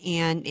ruling.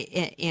 And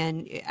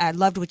I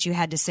loved what you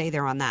had to say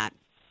there on that.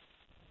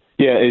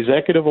 Yeah,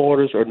 executive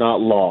orders are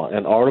not law.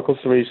 And Article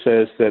 3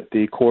 says that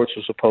the courts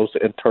are supposed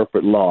to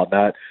interpret law,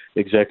 not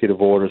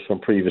executive orders from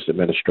previous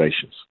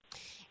administrations.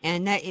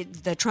 And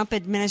the Trump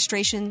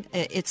administration,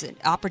 it's an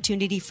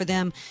opportunity for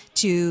them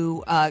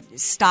to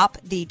stop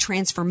the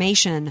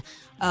transformation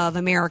of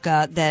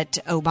America that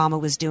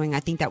Obama was doing. I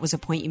think that was a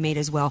point you made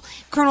as well.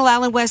 Colonel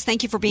Allen West,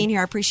 thank you for being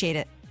here. I appreciate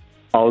it.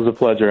 Always a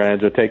pleasure,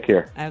 Andrew. Take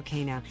care.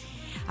 Okay, now.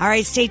 All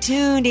right, stay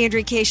tuned,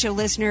 Andrea Kaye Show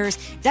listeners.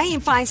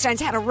 Dianne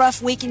Feinstein's had a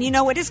rough week, and you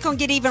know what? It's going to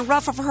get even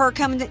rougher for her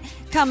coming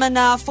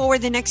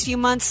forward the next few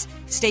months.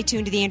 Stay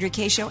tuned to the Andrea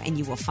Kaye Show, and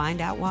you will find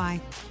out why.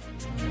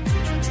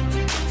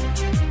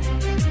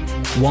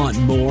 Want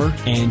more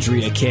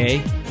Andrea Kaye?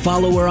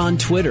 Follow her on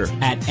Twitter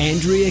at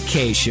Andrea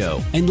Kaye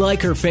Show and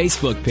like her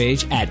Facebook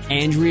page at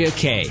Andrea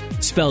Kaye,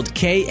 spelled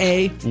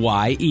Kaye.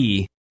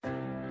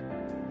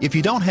 If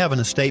you don't have an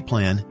estate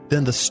plan,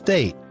 then the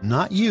state,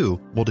 not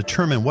you, will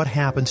determine what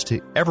happens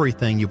to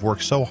everything you've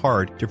worked so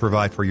hard to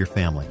provide for your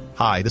family.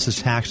 Hi, this is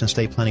tax and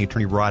estate planning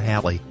attorney Rod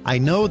Hatley. I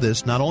know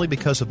this not only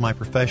because of my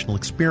professional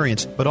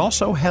experience, but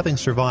also having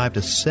survived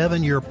a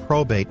 7-year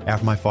probate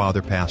after my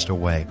father passed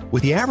away.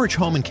 With the average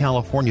home in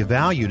California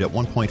valued at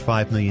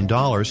 $1.5 million,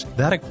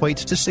 that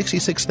equates to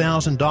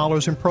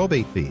 $66,000 in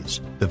probate fees.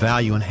 The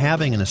value in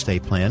having an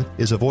estate plan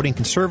is avoiding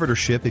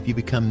conservatorship if you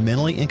become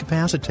mentally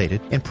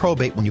incapacitated and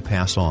probate when you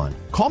pass on.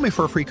 Call me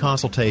for a free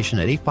consultation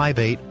at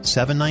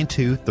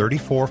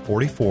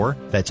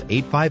 858-792-3444. That's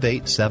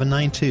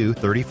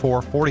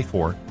 858-792-3444.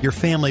 Your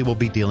family will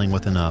be dealing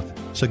with enough.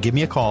 So give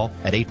me a call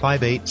at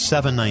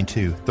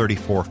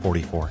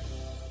 858-792-3444.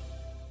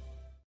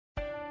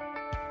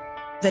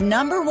 The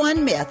number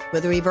one myth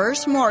with a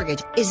reverse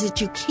mortgage is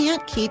that you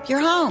can't keep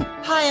your home.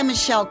 Hi, I'm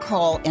Michelle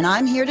Cole, and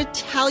I'm here to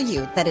tell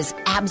you that is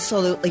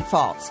absolutely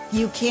false.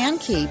 You can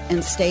keep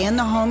and stay in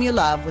the home you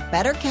love with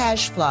better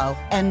cash flow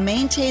and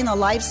maintain the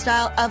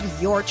lifestyle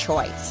of your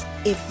choice.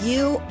 If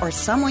you or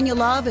someone you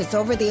love is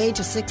over the age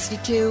of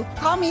 62,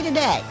 call me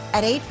today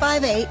at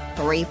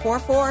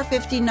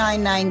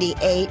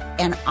 858-344-5998,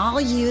 and I'll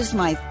use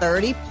my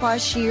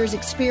 30-plus years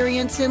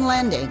experience in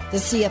lending to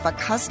see if a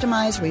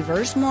customized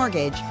reverse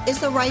mortgage is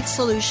the right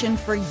solution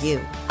for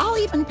you. I'll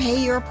even pay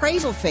your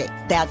appraisal fee.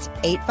 That's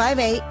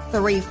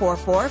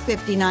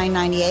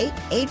 858-344-5998,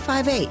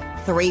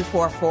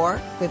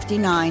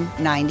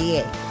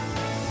 858-344-5998.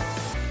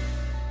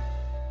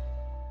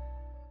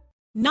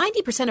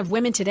 90% of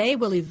women today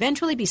will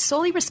eventually be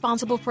solely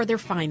responsible for their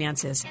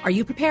finances. Are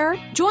you prepared?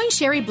 Join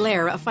Sherry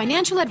Blair, a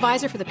financial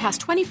advisor for the past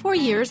 24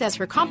 years, as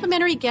her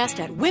complimentary guest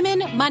at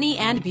Women, Money,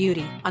 and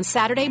Beauty on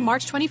Saturday,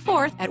 March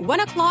 24th at 1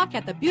 o'clock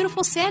at the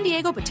beautiful San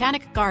Diego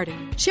Botanic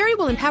Garden. Sherry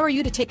will empower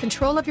you to take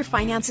control of your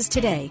finances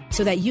today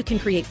so that you can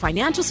create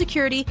financial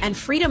security and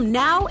freedom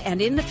now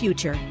and in the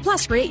future.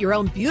 Plus, create your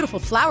own beautiful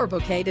flower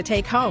bouquet to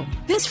take home.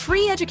 This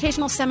free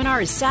educational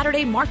seminar is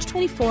Saturday, March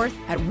 24th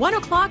at 1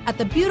 o'clock at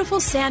the beautiful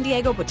San Diego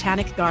Diego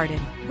Botanic Garden.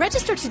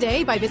 Register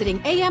today by visiting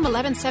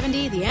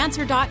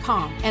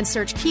am1170theanswer.com and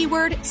search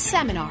keyword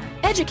seminar.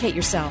 Educate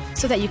yourself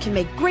so that you can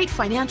make great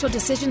financial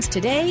decisions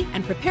today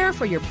and prepare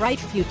for your bright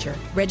future.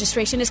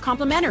 Registration is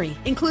complimentary,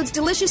 includes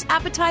delicious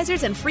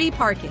appetizers and free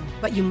parking,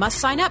 but you must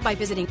sign up by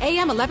visiting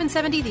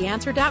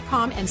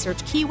am1170theanswer.com and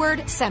search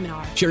keyword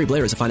seminar. Sherry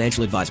Blair is a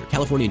financial advisor.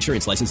 California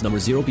Insurance License Number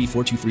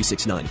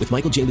 0B42369 with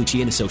Michael J. Lucia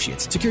and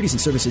Associates. Securities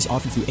and services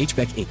offered through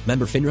HBEC Inc.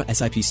 Member FINRA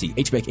SIPC.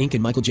 HBEC Inc.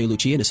 and Michael J.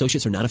 Lucia and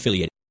Associates are not affiliated.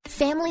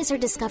 Families are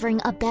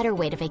discovering a better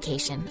way to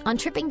vacation on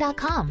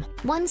Tripping.com.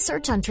 One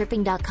search on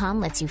Tripping.com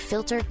lets you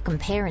filter,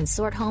 compare, and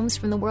sort homes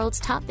from the world's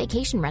top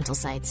vacation rental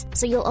sites,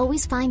 so you'll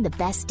always find the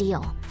best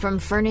deal. From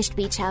furnished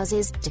beach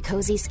houses to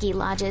cozy ski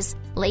lodges,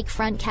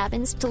 lakefront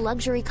cabins to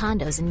luxury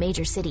condos in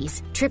major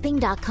cities,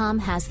 Tripping.com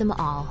has them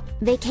all.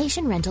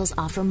 Vacation rentals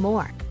offer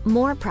more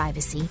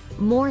privacy,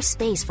 more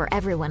space for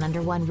everyone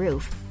under one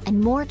roof, and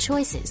more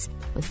choices.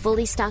 With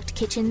fully stocked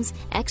kitchens,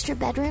 extra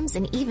bedrooms,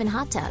 and even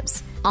hot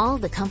tubs. All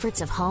the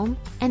comforts of home,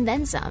 and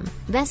then some.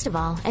 Best of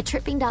all, at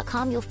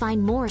Tripping.com you'll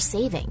find more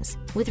savings,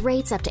 with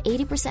rates up to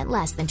 80%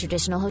 less than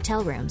traditional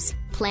hotel rooms.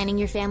 Planning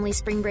your family's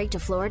spring break to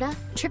Florida?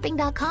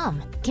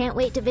 Tripping.com. Can't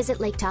wait to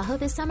visit Lake Tahoe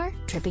this summer?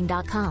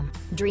 Tripping.com.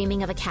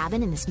 Dreaming of a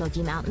cabin in the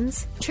Smoky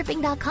Mountains?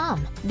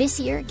 Tripping.com. This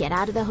year, get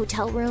out of the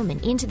hotel room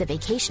and into the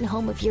vacation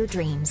home of your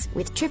dreams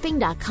with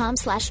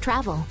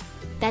Tripping.com/travel.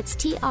 That's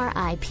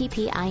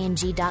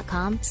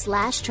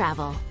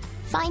TRIPPING.com/travel.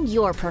 Find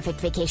your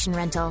perfect vacation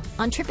rental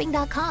on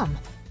Tripping.com.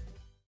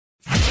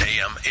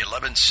 AM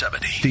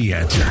 1170. The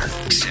Answer.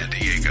 San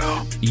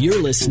Diego.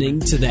 You're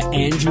listening to The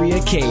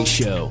Andrea Kaye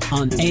Show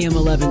on AM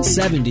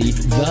 1170,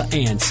 The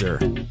Answer.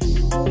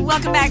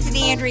 Welcome back to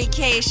The Andrea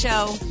Kaye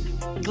Show.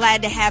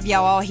 Glad to have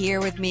y'all all here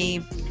with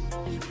me.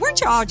 Weren't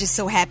you all just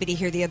so happy to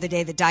hear the other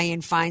day that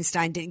Dianne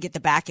Feinstein didn't get the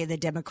back of the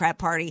Democrat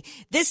Party?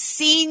 This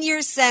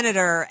senior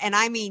senator, and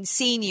I mean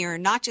senior,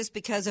 not just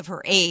because of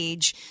her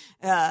age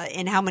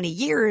and how many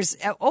years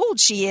old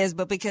she is,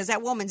 but because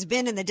that woman's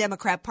been in the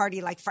Democrat Party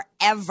like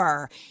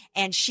forever.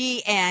 And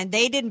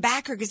they didn't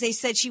back her because they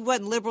said she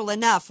wasn't liberal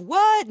enough.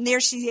 What? And there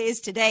she is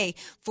today,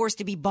 forced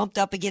to be bumped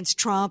up against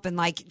Trump and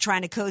like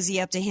trying to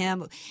cozy up to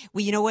him.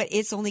 Well, you know what?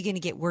 It's only going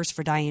to get worse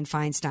for Dianne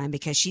Feinstein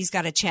because she's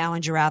got a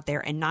challenger out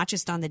there, and not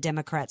just on the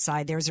Democrat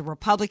side. There's a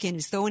Republican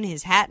who's throwing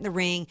his hat in the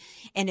ring,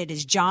 and it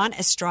is John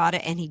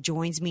Estrada, and he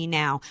joins me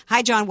now.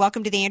 Hi, John.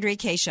 Welcome to the Andrea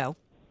Kaye Show.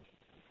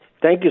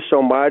 Thank you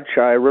so much.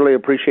 I really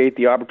appreciate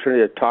the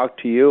opportunity to talk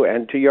to you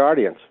and to your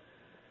audience.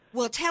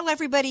 Well, tell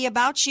everybody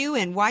about you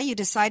and why you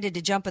decided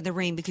to jump in the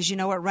ring, because you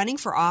know what, running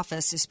for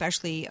office,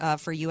 especially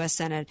for U.S.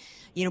 Senate,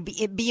 you know,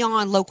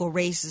 beyond local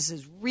races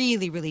is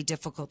really, really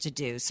difficult to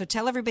do. So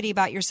tell everybody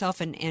about yourself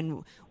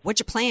and what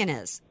your plan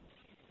is.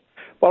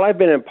 Well, I've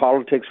been in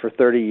politics for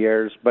 30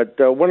 years, but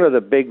one of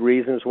the big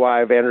reasons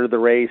why I've entered the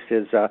race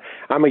is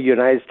I'm a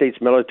United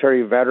States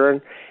military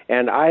veteran,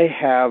 and I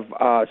have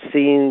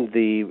seen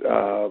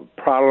the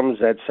problems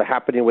that's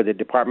happening with the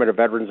Department of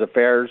Veterans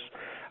Affairs.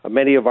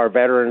 Many of our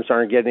veterans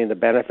aren't getting the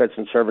benefits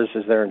and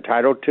services they're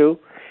entitled to,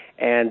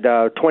 and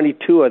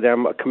 22 of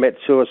them commit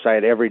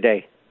suicide every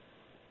day.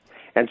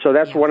 And so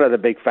that's one of the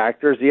big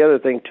factors. The other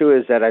thing, too,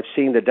 is that I've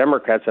seen the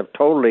Democrats have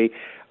totally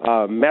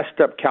messed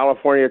up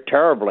California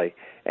terribly.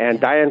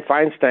 And Dianne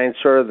Feinstein's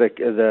sort of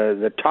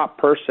the top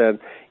person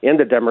in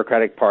the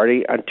Democratic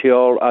Party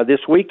until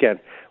this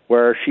weekend,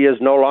 where she is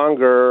no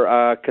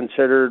longer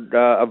considered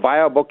a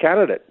viable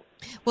candidate.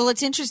 Well,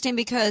 it's interesting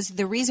because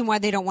the reason why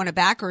they don't want to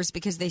back her is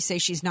because they say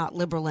she's not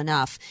liberal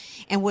enough.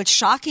 And what's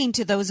shocking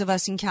to those of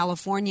us in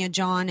California,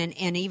 John,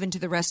 and even to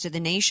the rest of the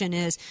nation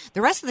is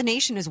the rest of the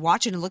nation is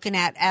watching and looking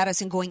at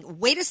us and going,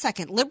 wait a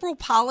second, liberal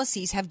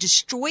policies have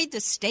destroyed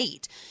the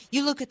state.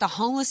 You look at the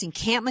homeless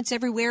encampments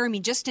everywhere. I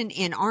mean, just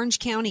in Orange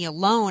County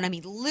alone, I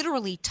mean,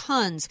 literally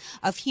tons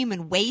of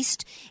human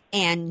waste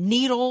and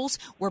needles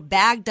were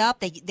bagged up.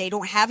 They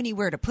don't have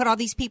anywhere to put all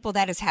these people.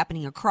 That is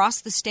happening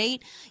across the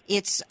state.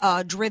 It's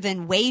driven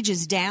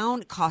wages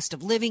down, cost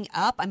of living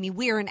up. I mean,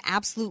 we are an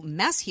absolute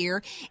mess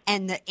here.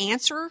 And the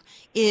answer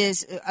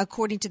is,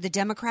 according to the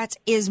Democrats,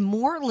 is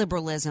more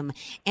liberalism.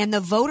 And the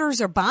voters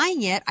are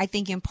buying it, I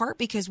think, in part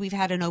because we've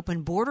had an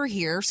open border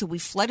here. So we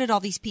flooded all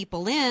these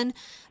people in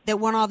that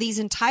want all these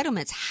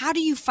entitlements. How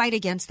do you fight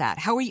against that?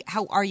 How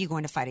are you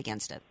going to fight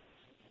against it?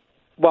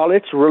 Well,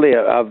 it's really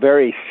a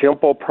very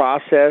simple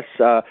process.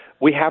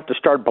 We have to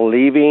start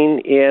believing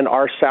in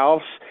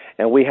ourselves,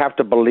 and we have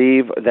to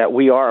believe that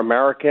we are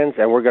Americans,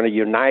 and we're going to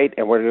unite,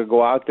 and we're going to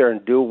go out there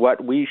and do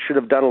what we should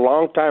have done a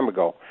long time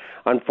ago.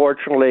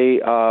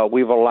 Unfortunately,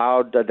 we've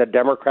allowed the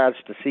Democrats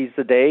to seize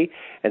the day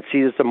and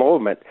seize the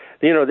moment.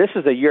 You know, this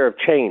is a year of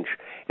change,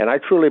 and I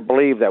truly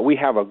believe that we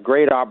have a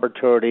great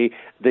opportunity.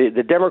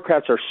 The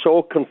Democrats are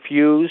so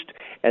confused,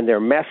 and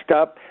they're messed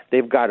up.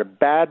 They've got a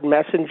bad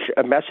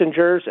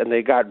messengers, and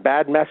they got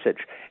bad message.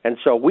 And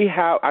so we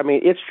have, I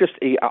mean, it's just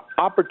an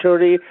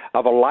opportunity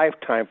of a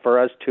lifetime for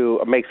us to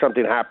make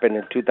something happen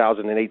in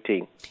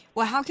 2018.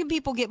 Well, how can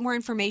people get more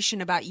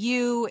information about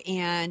you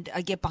and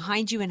get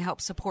behind you and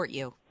help support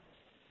you?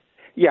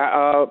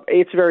 Yeah,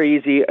 it's very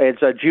easy.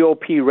 It's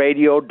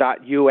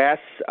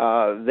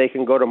gopradio.us. They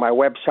can go to my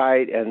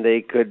website and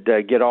they could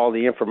get all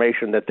the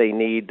information that they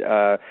need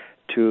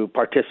to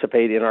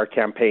participate in our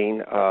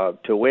campaign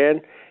to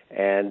win.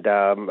 And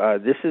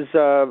this is,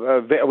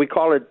 we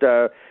call it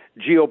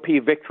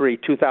GOP Victory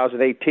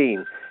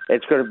 2018.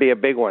 It's going to be a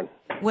big one.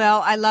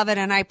 Well, I love it,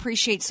 and I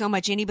appreciate so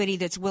much anybody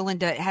that's willing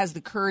to, has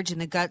the courage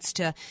and the guts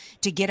to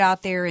get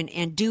out there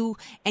and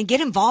get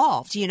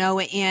involved,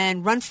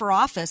 and run for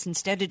office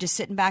instead of just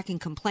sitting back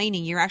and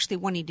complaining. You're actually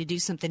wanting to do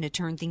something to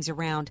turn things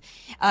around.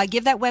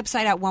 Give that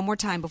website out one more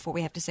time before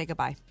we have to say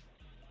goodbye.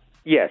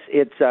 Yes,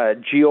 it's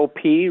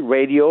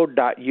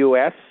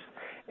gopradio.us.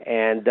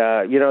 And,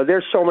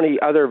 there's so many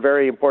other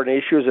very important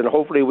issues, and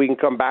hopefully we can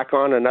come back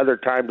on another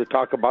time to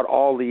talk about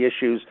all the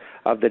issues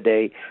of the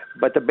day.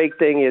 But the big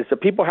thing is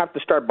that people have to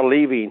start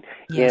believing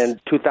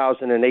in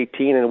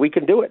 2018, and we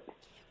can do it.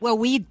 Well,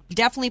 we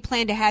definitely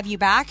plan to have you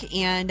back,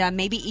 and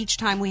maybe each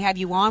time we have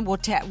you on, we'll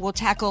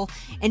tackle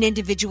an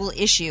individual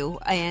issue.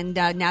 And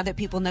now that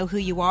people know who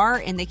you are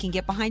and they can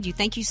get behind you,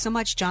 thank you so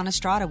much, John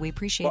Estrada. We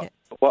appreciate it.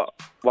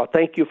 Well,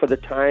 thank you for the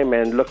time,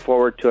 and look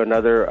forward to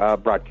another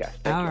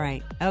broadcast. All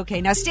right.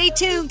 Okay, now stay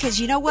tuned, because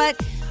you know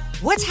what?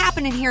 What's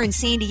happening here in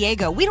San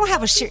Diego? We don't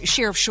have a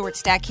Sheriff short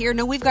stack here.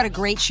 No, we've got a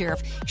great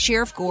sheriff,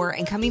 Sheriff Gore.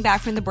 And coming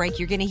back from the break,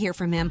 you're going to hear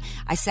from him.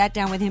 I sat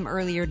down with him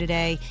earlier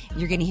today.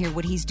 You're going to hear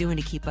what he's doing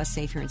to keep us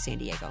safe here in San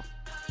Diego.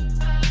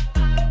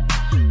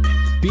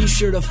 Be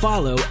sure to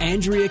follow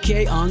Andrea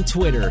Kaye on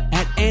Twitter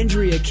at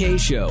Andrea Kaye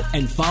Show,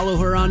 and follow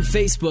her on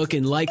Facebook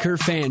and like her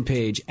fan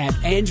page at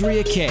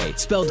Andrea Kaye,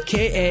 spelled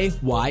Kaye.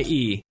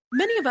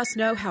 Many of us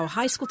know how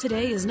high school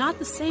today is not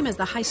the same as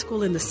the high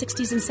school in the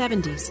 60s and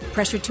 70s.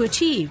 Pressure to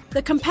achieve,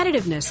 the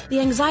competitiveness, the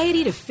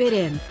anxiety to fit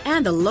in,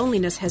 and the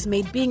loneliness has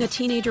made being a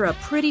teenager a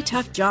pretty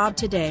tough job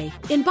today.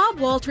 In Bob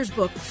Walter's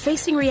book,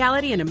 Facing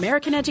Reality in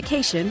American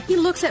Education, he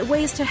looks at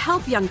ways to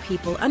help young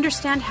people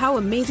understand how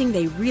amazing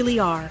they really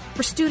are,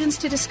 for students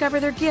to discover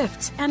their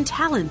gifts and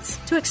talents,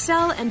 to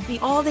excel and be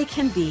all they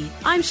can be.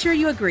 I'm sure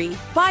you agree.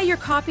 Buy your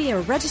copy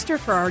or register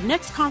for our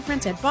next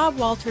conference at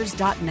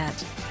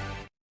bobwalters.net.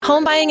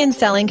 Home buying and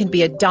selling can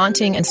be a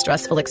daunting and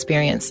stressful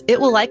experience.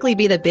 It will likely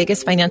be the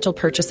biggest financial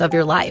purchase of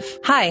your life.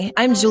 Hi,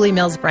 I'm Julie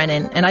Mills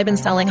Brennan, and I've been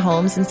selling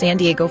homes in San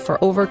Diego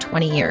for over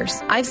 20 years.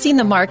 I've seen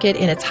the market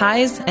in its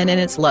highs and in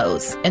its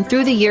lows, and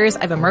through the years,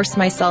 I've immersed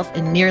myself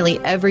in nearly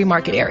every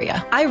market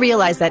area. I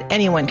realize that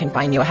anyone can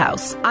find you a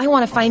house. I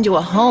want to find you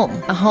a home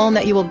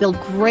that you will build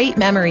great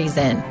memories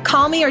in.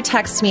 Call me or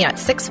text me at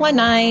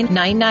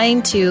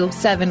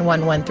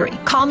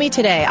 619-992-7113. Call me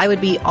today. I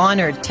would be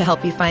honored to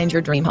help you find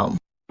your dream home.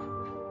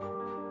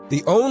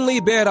 The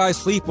only bed I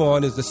sleep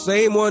on is the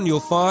same one you'll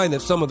find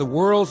at some of the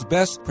world's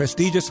best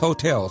prestigious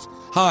hotels.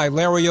 Hi,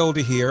 Larry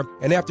Older here,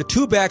 and after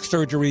 2 back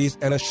surgeries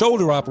and a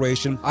shoulder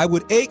operation, I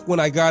would ache when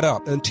I got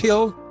up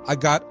until I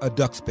got a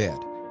Dux bed.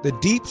 The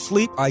deep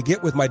sleep I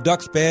get with my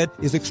Dux bed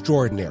is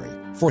extraordinary.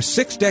 For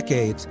 6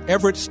 decades,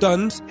 Everett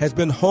Stuns has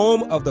been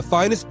home of the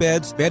finest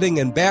beds,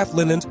 bedding, and bath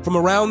linens from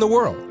around the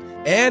world.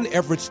 And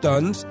Everett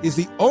Stuns is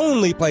the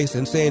only place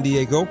in San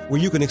Diego where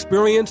you can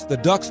experience the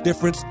Dux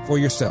difference for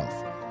yourself.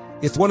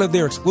 It's one of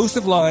their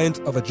exclusive lines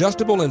of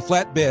adjustable and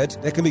flat beds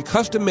that can be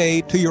custom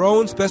made to your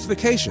own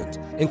specifications,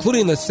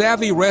 including the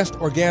Savvy Rest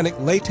organic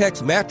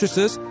latex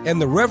mattresses and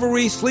the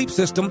Reverie sleep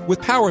system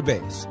with power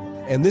base.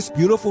 And this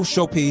beautiful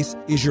showpiece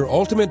is your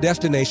ultimate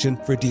destination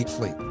for deep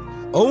sleep.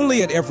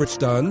 Only at Everett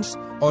Stuns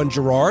on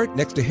Girard,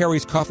 next to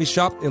Harry's Coffee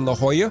Shop in La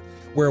Jolla,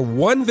 where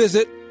one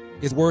visit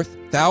is worth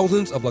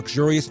thousands of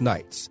luxurious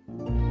nights.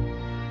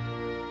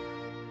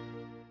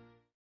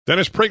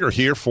 Dennis Prager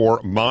here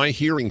for My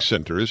Hearing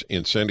Centers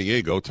in San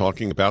Diego,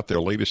 talking about their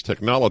latest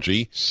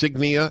technology,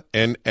 Signia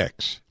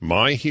NX.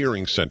 My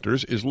Hearing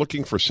Centers is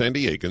looking for San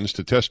Diegans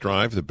to test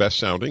drive the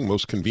best-sounding,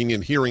 most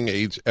convenient hearing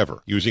aids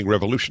ever. Using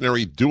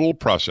revolutionary dual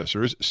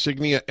processors,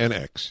 Signia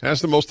NX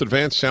has the most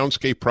advanced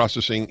soundscape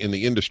processing in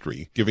the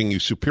industry, giving you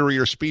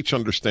superior speech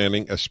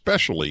understanding,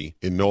 especially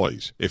in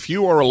noise. If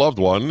you or a loved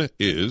one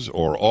is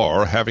or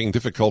are having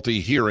difficulty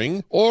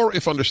hearing, or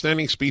if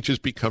understanding speech is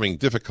becoming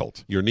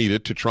difficult, you're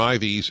needed to try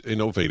these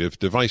innovative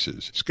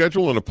devices.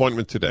 Schedule an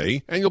appointment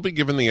today, and you'll be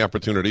given the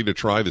opportunity to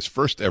try this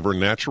first-ever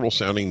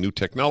natural-sounding new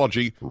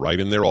technology right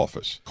in their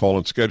office. Call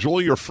and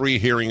schedule your free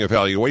hearing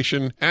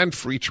evaluation and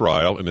free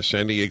trial in a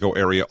San Diego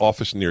area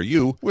office near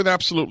you with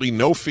absolutely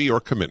no fee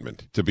or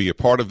commitment. To be a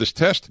part of this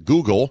test,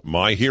 Google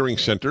My Hearing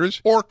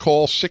Centers or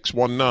call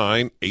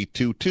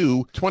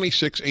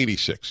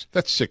 619-822-2686.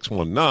 That's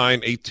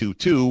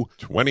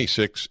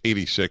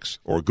 619-822-2686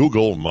 or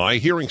Google My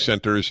Hearing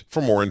Centers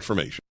for more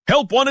information.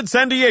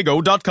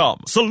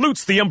 HelpWantedSanDiego.com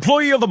salutes the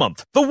Employee of the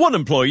Month, the one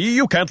employee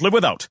you can't live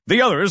without.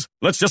 The others,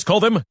 let's just call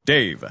them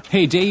Dave.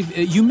 Hey, Dave,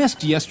 you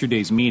missed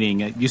yesterday's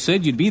meeting. You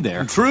said you'd be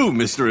there. True,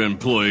 Mr.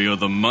 Employee of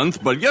the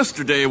Month, but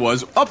yesterday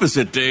was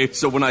opposite day,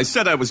 so when I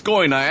said I was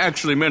going, I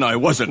actually meant I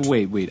wasn't.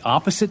 Wait,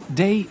 opposite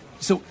day?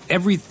 So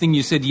everything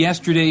you said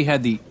yesterday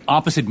had the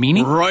opposite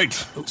meaning? Right.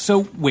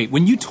 So, wait,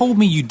 when you told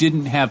me you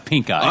didn't have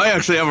pink eye... I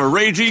actually have a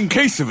raging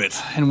case of it.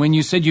 And when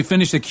you said you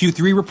finished the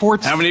Q3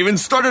 reports... Haven't even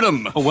started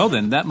them. Oh, well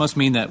then, that must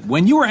mean that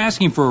when you were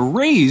asking for a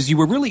raise, you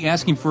were really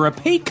asking for a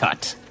pay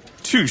cut.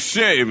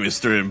 Touché,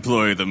 Mr.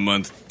 Employee of the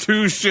Month.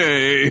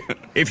 Touché.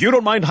 If you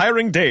don't mind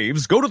hiring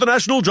Daves, go to the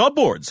national job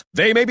boards.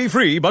 They may be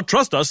free, but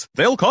trust us,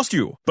 they'll cost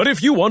you. But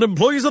if you want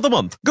Employees of the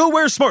Month, go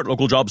where smart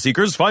local job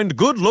seekers find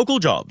good local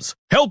jobs.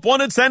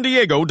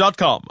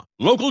 HelpWantedSanDiego.com.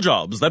 Local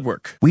jobs that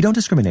work. We don't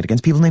discriminate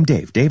against people named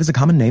Dave. Dave is a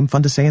common name,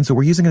 fun to say, and so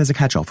we're using it as a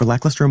catch-all for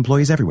lackluster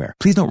employees everywhere.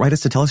 Please don't write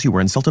us to tell us you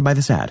were insulted by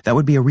this ad. That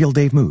would be a real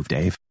Dave move,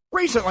 Dave.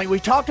 Recently, we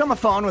talked on the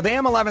phone with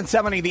AM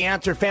 1170 The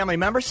Answer family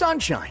member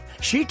Sunshine.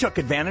 She took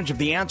advantage of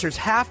The Answer's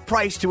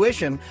half-price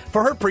tuition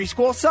for her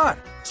preschool son.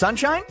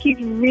 Sunshine? He's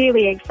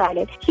really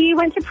excited. He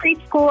went to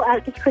preschool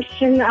at this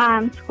Christian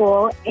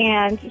school,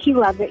 and he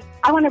loved it.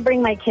 I want to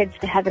bring my kids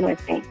to heaven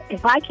with me.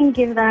 If I can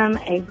give them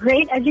a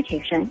great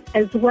education,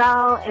 as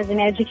well as an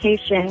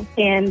education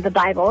in the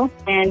Bible,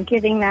 and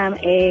giving them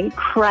a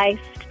Christ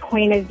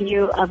point of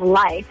view of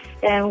life,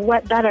 then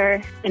what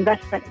better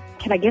investment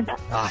can I give them?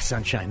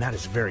 Sunshine, that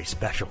is very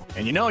special.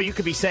 And you know, you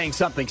could be saying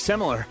something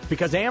similar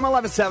because AM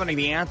 1170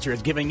 The Answer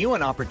is giving you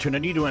an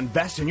opportunity to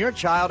invest in your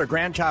child or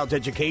grandchild's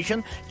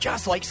education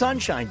just like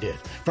Sunshine did.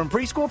 From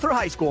preschool through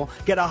high school,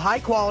 get a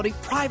high-quality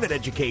private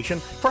education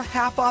for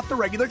half off the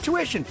regular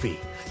tuition fee.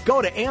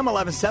 Go to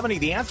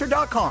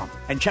am1170theanswer.com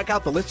and check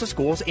out the list of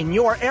schools in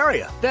your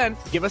area. Then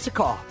give us a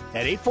call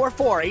at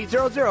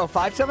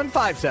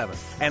 844-800-5757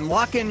 and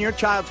lock in your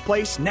child's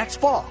place next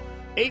fall.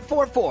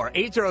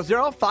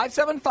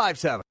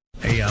 844-800-5757.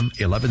 AM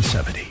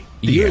 1170.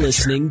 You're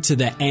listening to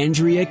The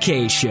Andrea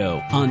Kaye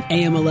Show on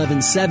AM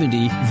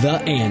 1170,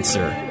 The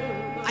Answer.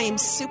 I am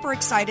super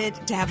excited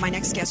to have my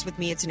next guest with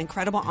me. It's an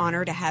incredible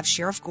honor to have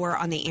Sheriff Gore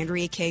on The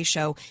Andrea Kaye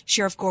Show.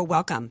 Sheriff Gore,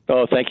 welcome.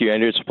 Oh, thank you,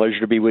 Andrea. It's a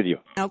pleasure to be with you.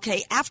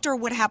 Okay, after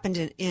what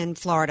happened in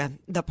Florida,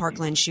 the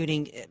Parkland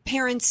shooting,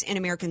 parents and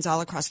Americans all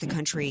across the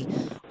country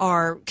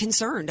are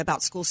concerned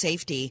about school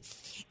safety.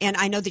 And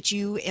I know that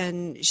you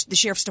and the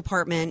Sheriff's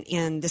Department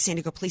and the San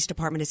Diego Police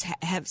Department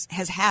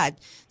has had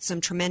some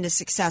tremendous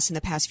success in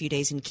the past few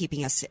days in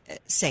keeping us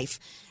safe.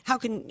 How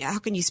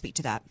can you speak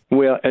to that?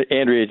 Well,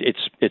 Andrea,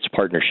 it's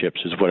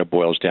partnerships is what it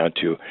boils down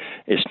to.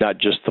 It's not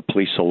just the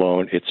police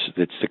alone. It's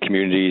the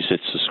communities.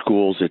 It's the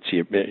schools. It's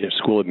the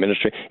school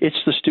administration.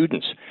 It's the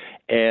students,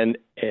 and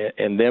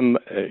them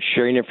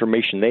sharing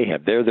information they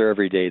have. They're there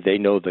every day. They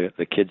know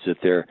the kids that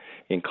they're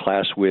in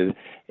class with,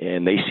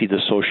 and they see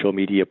the social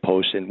media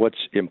posts. And what's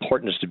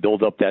important is to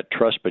build up that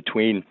trust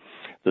between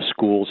the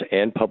schools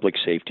and public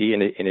safety.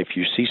 And if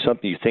you see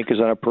something you think is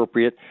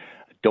inappropriate,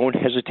 don't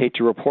hesitate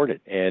to report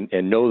it, and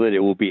know that it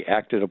will be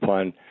acted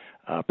upon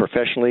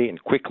professionally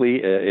and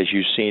quickly, as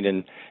you've seen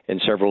in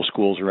several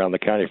schools around the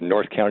county, from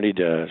North County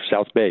to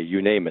South Bay,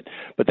 you name it.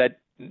 But that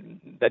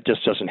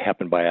just doesn't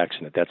happen by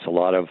accident. That's a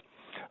lot of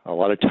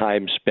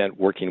time spent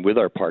working with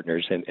our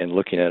partners and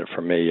looking at it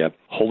from a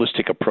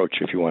holistic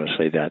approach, if you want to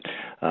say that.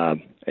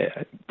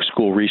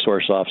 School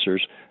resource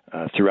officers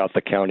throughout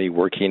the county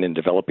working and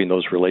developing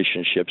those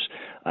relationships,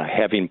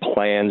 having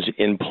plans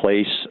in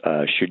place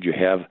should you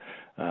have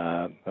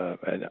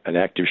an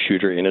active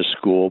shooter in a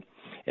school,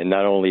 and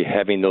not only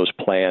having those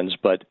plans,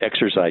 but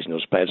exercising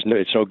those plans. No,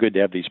 it's no good to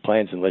have these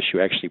plans unless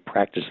you actually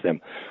practice them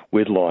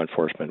with law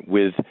enforcement,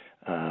 with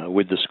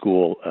the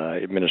school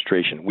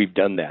administration. We've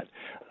done that.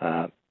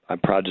 I'm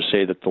proud to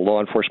say that the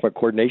Law Enforcement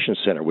Coordination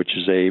Center, which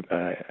is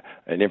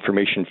an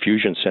information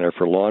fusion center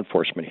for law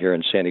enforcement here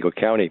in San Diego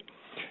County,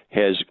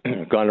 has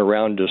gone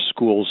around to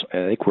schools.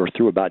 I think we're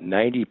through about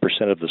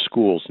 90% of the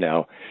schools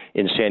now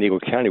in San Diego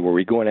County, where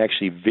we go and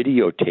actually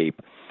videotape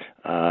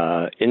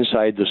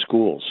inside the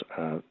schools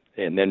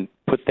and then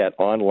put that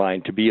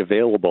online to be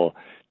available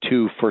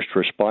to first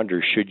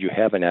responders should you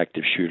have an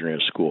active shooter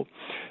in a school.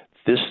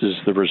 This is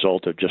the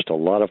result of just a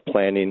lot of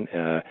planning,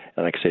 and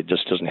like I said, it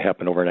just doesn't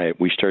happen overnight.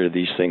 We started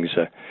these things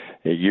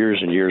years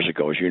and years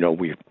ago. As you know,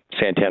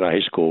 Santana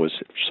High School was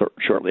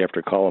shortly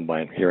after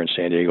Columbine here in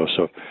San Diego,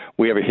 so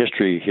we have a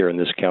history here in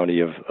this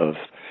county of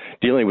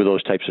dealing with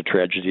those types of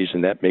tragedies,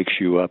 and that makes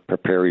you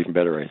prepare even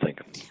better, I think.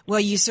 Well,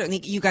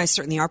 you guys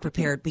certainly are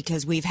prepared,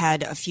 because we've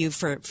had a few,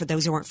 for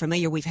those who aren't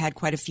familiar, we've had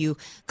quite a few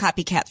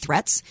copycat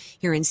threats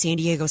here in San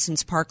Diego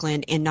since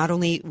Parkland, and not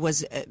only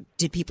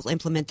did people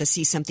implement the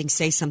see something,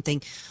 say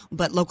something,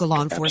 but local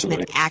law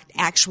enforcement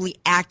actually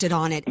acted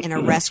on it, and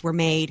arrests were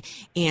made,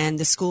 and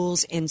the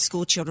schools and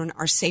school children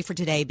are safer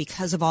today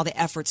because of all the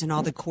efforts and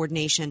all the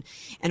coordination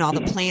and all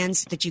the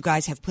plans that you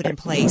guys have put in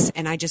place.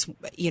 And I just,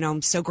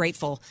 I'm so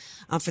grateful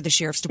for the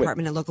Sheriff's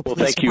Department and local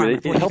police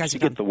department. It helps to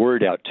get the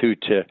word out too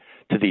to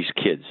these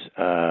kids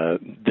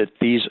that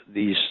these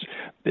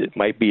it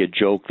might be a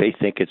joke. They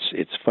think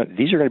it's fun.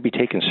 These are going to be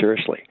taken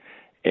seriously,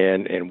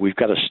 and we've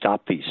got to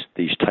stop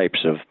these types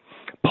of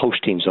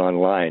postings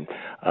online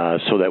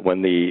so that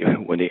when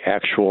the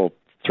actual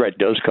threat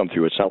does come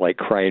through, it's not like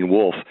crying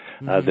wolf,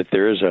 that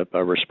there is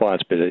a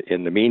response. But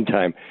in the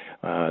meantime,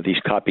 these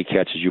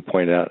copycats, as you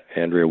pointed out,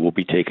 Andrea, will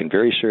be taken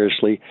very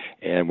seriously,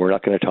 and we're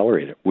not going to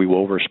tolerate it. We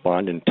will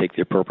respond and take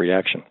the appropriate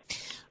action.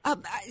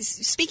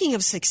 Speaking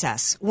of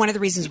success, one of the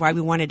reasons why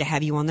we wanted to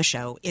have you on the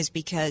show is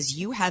because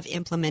you have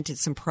implemented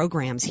some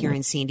programs here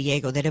in San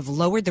Diego that have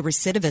lowered the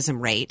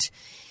recidivism rate.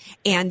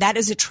 And that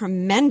is a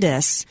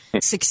tremendous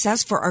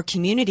success for our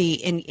community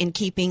in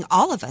keeping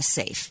all of us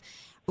safe.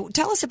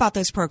 Tell us about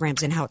those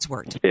programs and how it's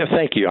worked. Yeah,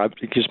 thank you.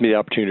 It gives me the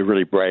opportunity to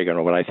really brag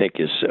on what I think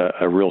is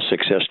a real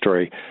success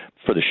story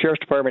for the Sheriff's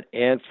Department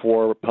and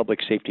for public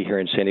safety here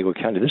in San Diego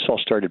County. This all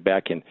started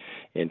back in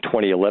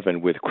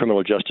 2011 with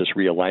criminal justice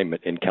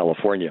realignment in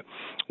California,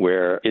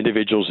 where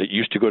individuals that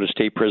used to go to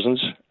state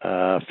prisons,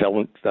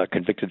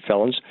 convicted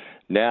felons,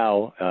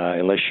 now,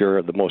 unless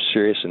you're the most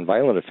serious and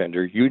violent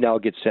offender, you now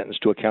get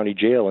sentenced to a county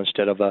jail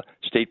instead of a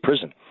state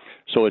prison.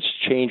 So it's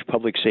changed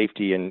public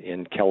safety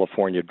in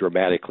California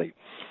dramatically.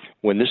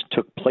 When this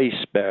took place,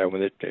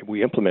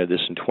 we implemented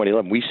this in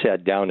 2011, we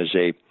sat down as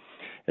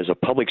a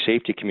public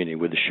safety community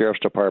with the Sheriff's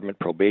Department,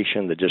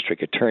 probation, the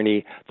district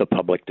attorney, the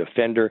public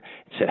defender,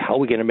 and said, how are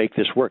we going to make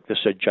this work? This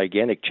is a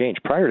gigantic change.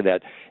 Prior to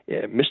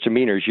that,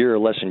 misdemeanors, year or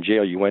less in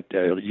jail, you went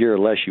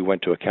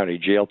to a county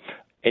jail.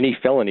 Any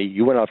felony,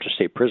 you went off to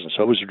state prison.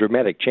 So it was a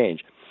dramatic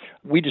change.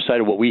 We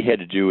decided what we had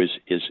to do is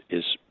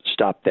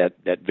stop that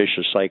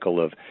vicious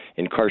cycle of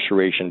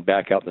incarceration,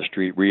 back out in the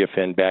street,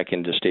 reoffend, back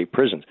into state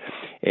prisons.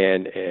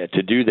 And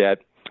to do that,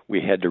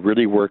 we had to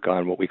really work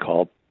on what we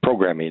call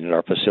programming in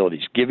our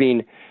facilities,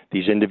 giving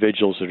these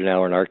individuals that are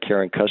now in our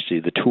care and custody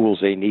the tools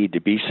they need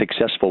to be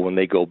successful when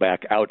they go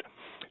back out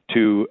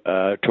to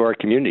our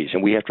communities.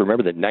 And we have to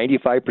remember that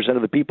 95%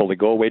 of the people that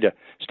go away to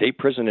state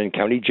prison and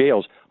county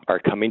jails are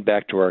coming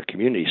back to our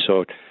community.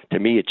 So to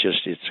me,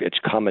 it's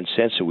common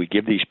sense that we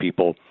give these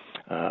people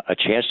a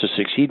chance to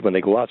succeed when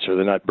they go out, so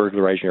they're not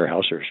burglarizing your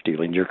house or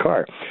stealing your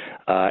car.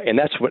 And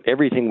that's what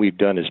everything we've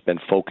done has been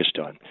focused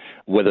on,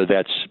 whether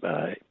that's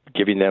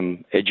giving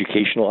them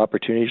educational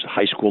opportunities,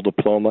 high school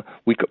diploma.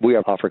 We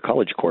offer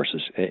college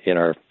courses in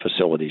our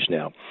facilities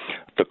now.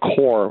 The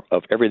core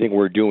of everything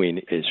we're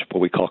doing is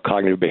what we call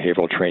cognitive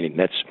behavioral training.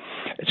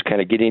 It's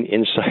kind of getting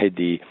inside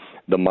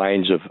the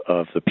minds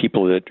of the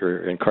people that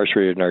are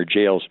incarcerated in our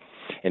jails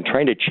and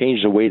trying to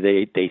change the way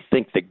they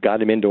think that got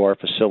them into our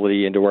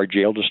facility, into our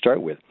jail to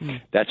start with.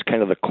 That's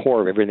kind of the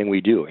core of everything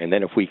we do. And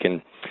then if we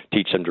can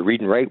teach them to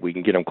read and write, we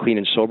can get them clean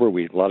and sober.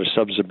 We have a lot of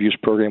substance abuse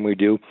program we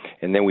do.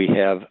 And then we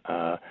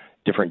have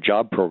different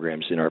job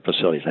programs in our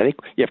facilities. I think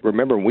you have to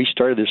remember when we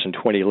started this in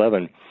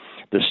 2011,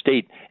 the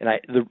state, and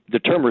the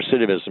term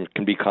recidivism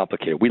can be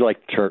complicated. We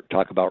like to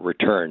talk about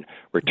return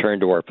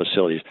to our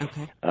facilities.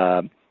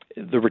 Okay.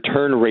 The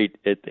return rate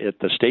at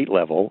the state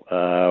level,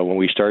 when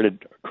we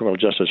started criminal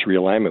justice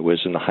realignment,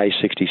 was in the high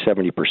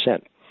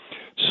 60-70%.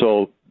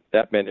 So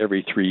that meant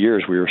every 3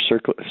 years we were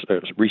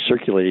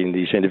recirculating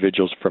these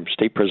individuals from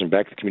state prison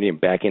back to the community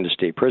and back into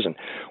state prison.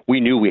 We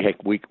knew we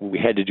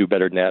had to do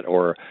better than that,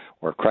 or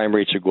crime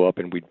rates would go up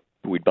and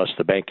we'd bust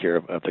the bank here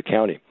of the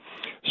county.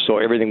 So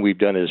everything we've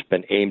done has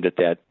been aimed at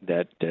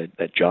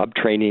that job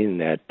training,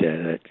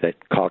 that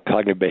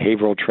cognitive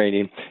behavioral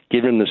training,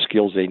 giving them the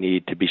skills they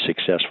need to be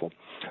successful.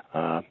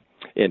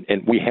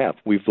 And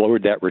we've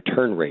lowered that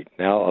return rate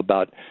now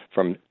about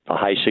from a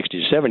high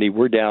 60 to 70.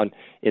 We're down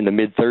in the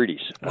mid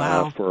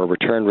 30s for a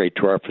return rate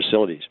to our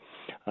facilities.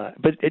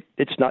 But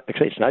it's not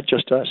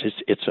just us.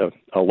 It's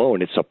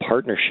a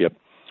partnership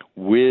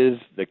with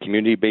the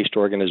community-based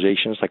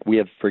organizations. Like we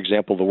have, for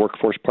example, the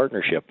Workforce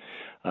Partnership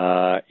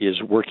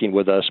is working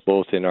with us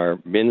both in our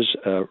men's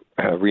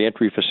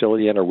reentry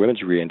facility and our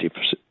women's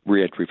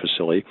reentry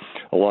facility,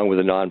 along with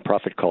a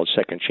nonprofit called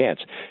Second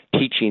Chance,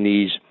 teaching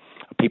these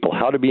people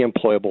how to be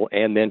employable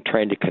and then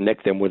trying to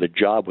connect them with a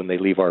job when they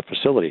leave our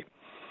facility.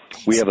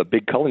 We have a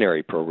big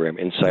culinary program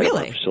inside of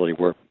our facility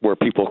where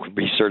people can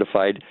be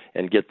certified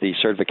and get the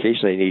certification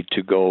they need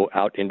to go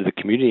out into the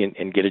community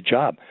and get a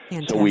job.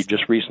 Fantastic. So we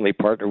just recently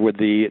partnered with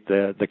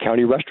the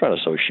County Restaurant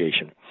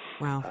Association.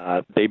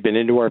 Wow. They've been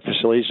into our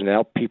facilities, and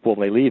now people,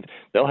 when they leave,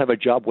 they'll have a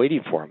job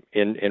waiting for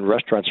them in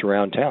restaurants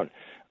around town.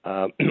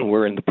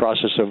 We're in the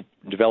process of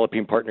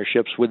developing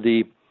partnerships with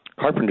the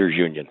Carpenters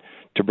Union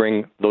to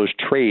bring those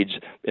trades,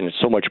 and it's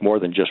so much more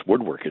than just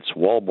woodwork. It's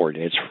wallboarding,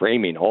 it's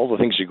framing, all the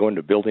things that go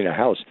into building a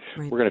house.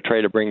 Right. We're going to try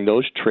to bring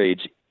those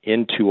trades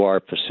into our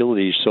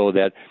facilities so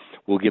that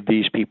we'll give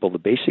these people the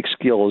basic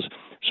skills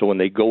so when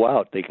they go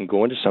out, they can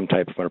go into some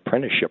type of an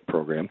apprenticeship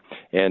program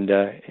and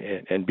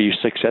be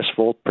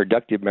successful,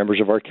 productive members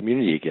of our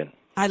community again.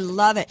 I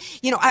love it.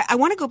 I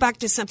want to go back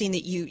to something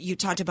that you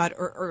talked about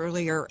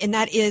earlier, and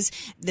that is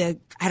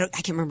I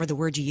can't remember the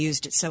word you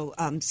used. It's so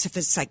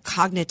sophisticated,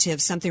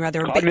 cognitive something or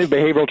other. Cognitive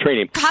behavioral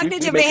training.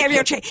 Cognitive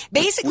behavioral training.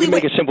 Basically, we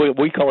make it simple.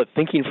 We call it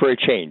thinking for a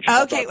change.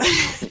 Okay.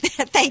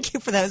 Thank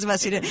you for those of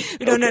us who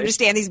don't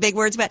understand these big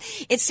words. But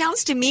it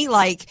sounds to me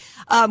like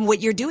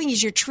what you're doing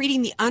is you're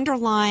treating the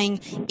underlying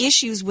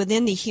issues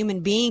within the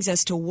human beings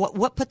as to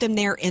what put them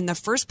there in the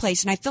first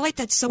place. And I feel like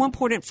that's so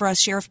important for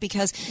us, Sheriff,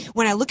 because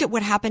when I look at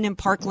what happened in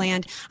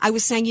Parkland, I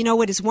was saying, you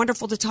know, it is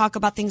wonderful to talk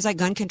about things like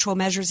gun control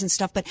measures and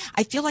stuff, but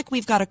I feel like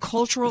we've got a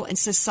cultural and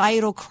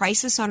societal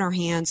crisis on our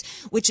hands,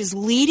 which is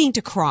leading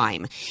to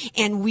crime.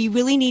 And we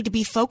really need to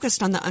be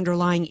focused on the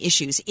underlying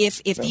issues.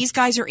 If these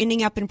guys are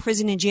ending up in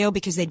prison and jail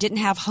because they didn't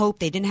have hope,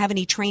 they didn't have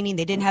any training,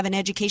 they didn't have an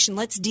education,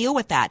 let's deal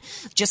with that.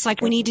 Just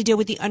like we need to deal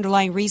with the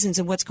underlying reasons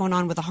and what's going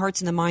on with the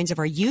hearts and the minds of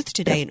our youth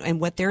today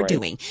and what they're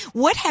doing.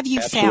 What have you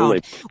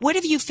found? What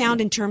have you found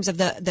in terms of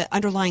the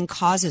underlying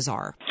causes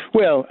are?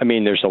 Well, I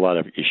mean, there's a lot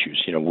of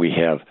issues. You know, we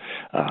have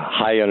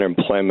high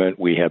unemployment.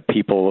 We have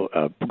people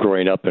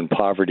growing up in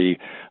poverty,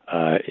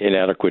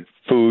 inadequate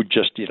food.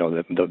 Just, you know,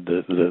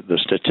 the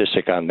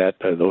statistic on that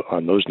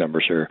on those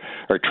numbers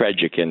are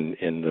tragic in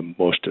the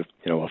most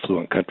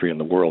affluent country in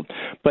the world.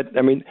 But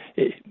I mean,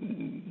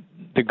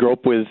 they grow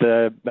up with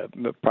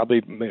probably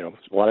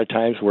a lot of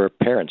times where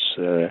parents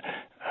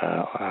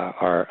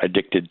are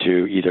addicted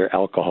to either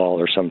alcohol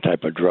or some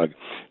type of drug.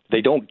 They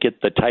don't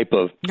get the type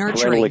of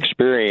parental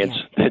experience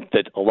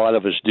that a lot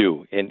of us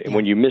do. And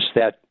when you miss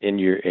that in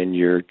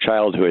your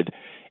childhood,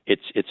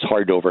 it's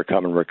hard to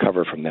overcome and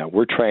recover from that.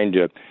 We're trying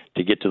to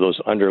get to those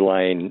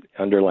underlying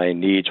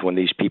needs when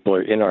these people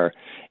are in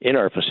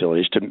our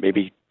facilities, to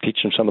maybe teach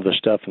them some of the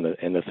stuff and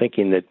the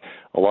thinking that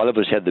a lot of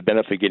us had the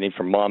benefit of getting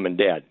from mom and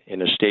dad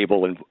in a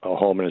stable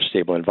home and a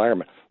stable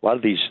environment. A lot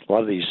of these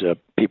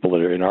people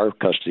that are in our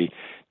custody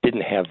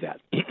didn't have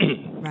that.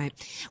 Right.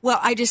 Well,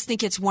 I just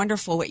think it's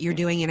wonderful what you're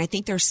doing, and I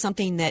think there's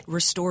something that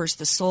restores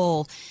the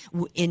soul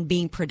in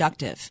being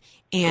productive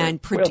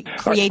and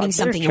creating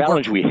something. The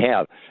challenge we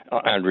have,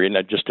 Andrea,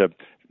 and just to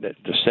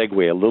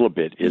segue a little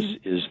bit,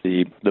 is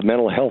the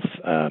mental health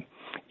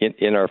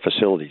in our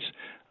facilities.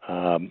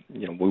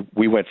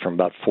 We went from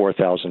about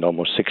 4,000 to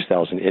almost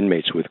 6,000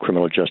 inmates with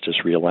criminal justice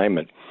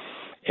realignment,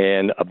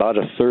 and about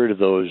a third of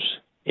those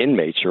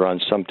inmates are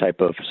on some type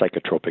of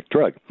psychotropic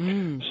drug.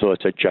 So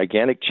it's a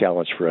gigantic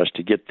challenge for us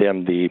to get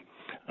them the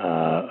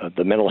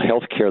mental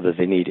health care that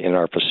they need in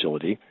our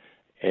facility.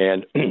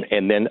 And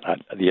then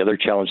the other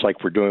challenge,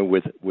 like we're doing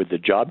with the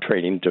job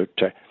training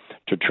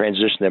to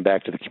transition them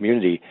back to the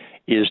community,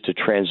 is to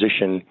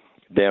transition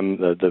them,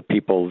 the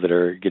people that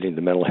are getting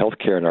the mental health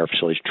care in our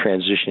facilities,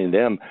 transitioning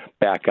them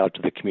back out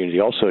to the community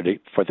also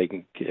for they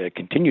can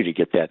continue to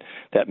get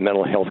that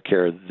mental health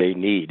care they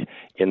need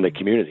in the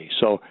community.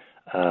 So,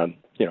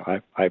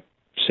 I've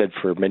said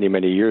for many,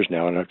 many years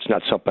now, and it's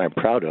not something I'm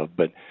proud of,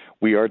 but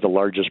we are the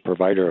largest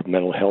provider of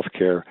mental health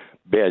care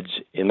beds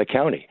in the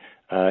county,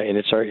 and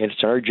it's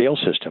our jail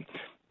system.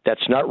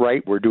 That's not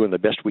right. We're doing the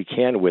best we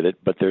can with it,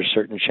 but there's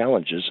certain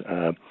challenges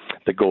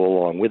that go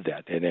along with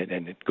that, and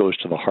it goes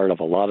to the heart of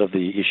a lot of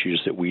the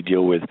issues that we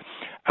deal with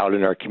out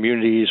in our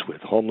communities, with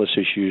homeless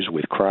issues,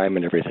 with crime,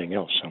 and everything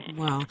else. So,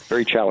 wow,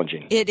 very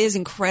challenging. It is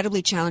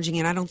incredibly challenging,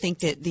 and I don't think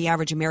that the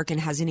average American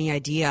has any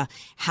idea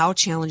how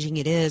challenging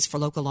it is for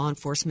local law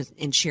enforcement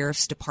and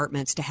sheriff's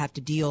departments to have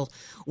to deal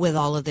with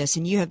all of this.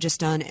 And you have just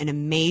done an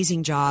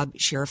amazing job,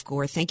 Sheriff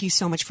Gore. Thank you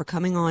so much for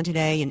coming on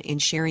today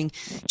and sharing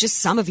just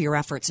some of your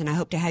efforts, and I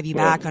hope to have you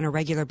back on a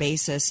regular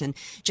basis. And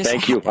just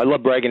thank you. I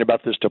love bragging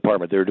about this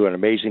department. They're doing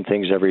amazing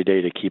things every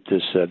day to keep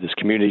this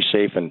community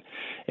safe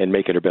and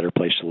make it a better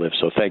place to live.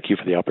 So thank you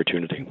for the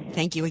opportunity.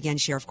 Thank you again,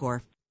 Sheriff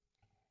Gore.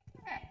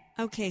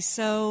 Okay,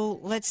 so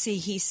let's see.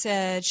 He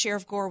said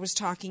Sheriff Gore was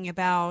talking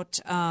about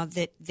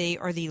that they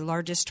are the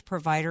largest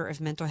provider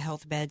of mental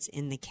health beds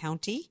in the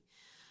county.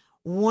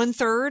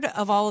 1/3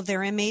 of all of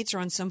their inmates are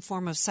on some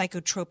form of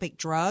psychotropic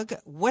drug.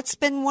 What's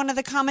been one of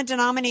the common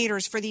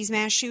denominators for these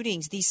mass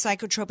shootings? These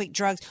psychotropic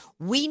drugs.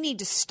 We need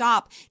to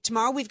stop.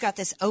 Tomorrow we've got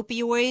this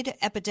opioid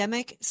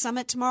epidemic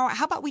summit tomorrow.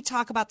 How about we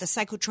talk about the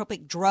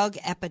psychotropic drug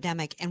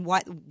epidemic and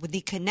what the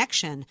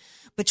connection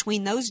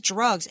between those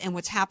drugs and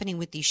what's happening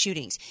with these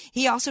shootings?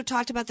 He also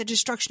talked about the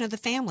destruction of the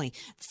family,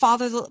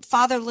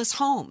 fatherless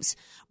homes,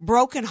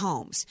 broken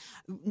homes,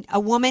 a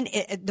woman,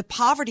 the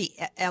poverty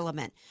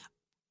element.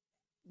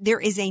 There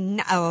is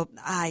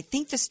I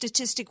think the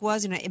statistic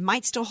was, and it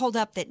might still hold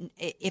up, that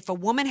if a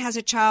woman has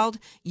a child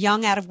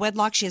young out of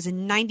wedlock, she has a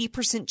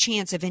 90%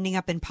 chance of ending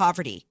up in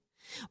poverty.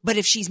 But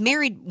if she's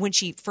married when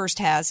she first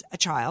has a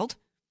child,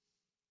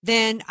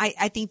 then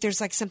I think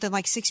there's like something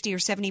like 60 or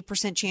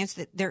 70% chance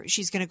that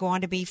she's going to go on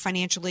to be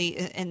financially,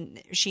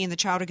 and she and the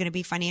child are going to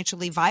be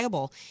financially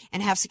viable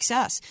and have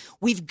success.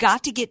 We've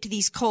got to get to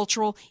these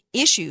cultural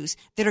issues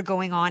that are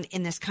going on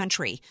in this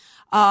country.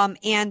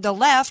 And the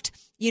left,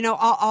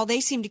 all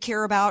they seem to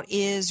care about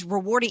is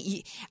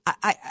rewarding.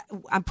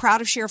 I'm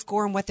proud of Sheriff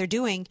Gore and what they're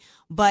doing,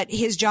 but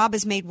his job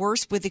is made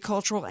worse with the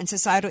cultural and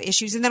societal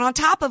issues. And then on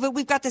top of it,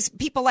 we've got this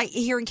people like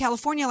here in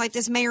California, like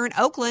this mayor in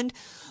Oakland,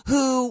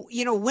 who,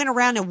 went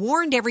around and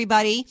warned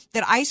everybody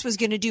that ICE was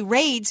going to do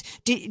raids.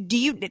 Do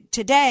you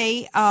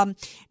today,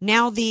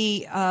 now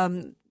the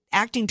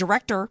acting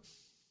director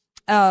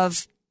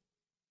of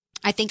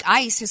I think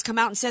ICE has come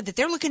out and said that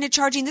they're looking at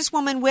charging this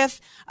woman with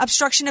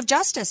obstruction of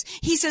justice.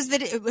 He says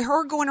that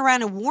her going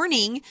around and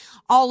warning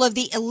all of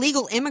the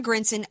illegal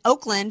immigrants in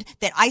Oakland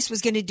that ICE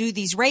was going to do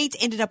these raids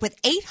ended up with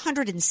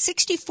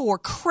 864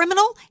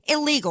 criminal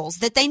illegals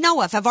that they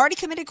know of, have already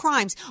committed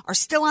crimes, are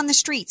still on the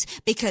streets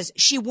because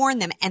she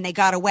warned them and they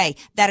got away.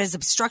 That is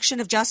obstruction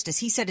of justice.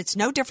 He said it's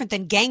no different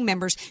than gang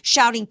members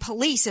shouting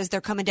police as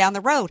they're coming down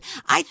the road.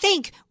 I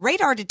think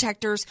radar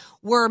detectors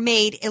were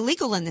made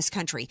illegal in this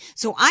country.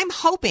 So I'm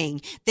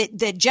hoping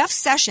that Jeff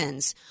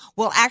Sessions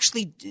will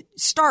actually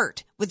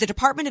start with the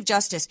Department of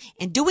Justice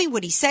and doing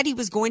what he said he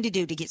was going to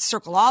do, to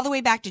circle all the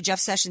way back to Jeff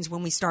Sessions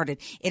when we started.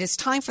 It is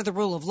time for the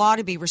rule of law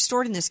to be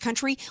restored in this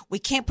country. We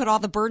can't put all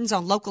the burdens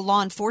on local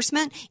law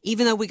enforcement.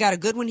 Even though we got a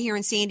good one here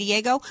in San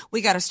Diego,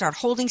 we got to start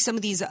holding some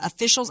of these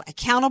officials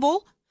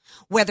accountable.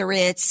 Whether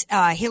it's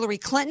Hillary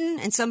Clinton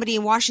and somebody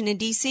in Washington,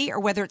 D.C., or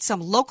whether it's some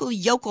local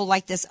yokel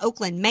like this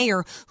Oakland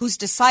mayor who's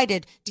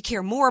decided to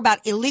care more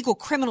about illegal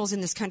criminals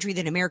in this country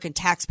than American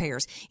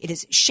taxpayers. It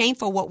is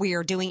shameful what we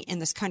are doing in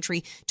this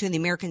country to the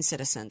American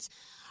citizens.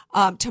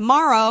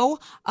 Tomorrow,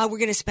 we're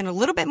going to spend a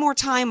little bit more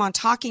time on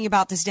talking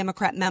about this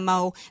Democrat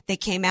memo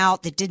that came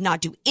out that did not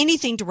do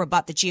anything to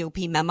rebut the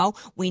GOP memo.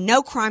 We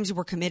know crimes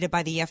were committed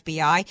by the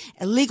FBI.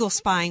 Illegal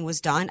spying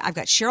was done. I've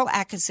got Cheryl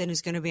Atkinson,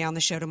 who's going to be on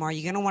the show tomorrow.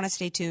 You're going to want to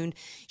stay tuned.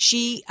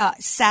 She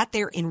sat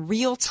there in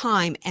real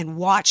time and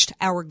watched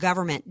our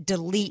government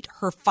delete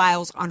her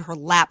files on her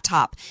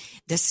laptop.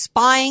 The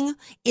spying,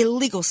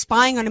 illegal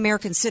spying on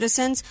American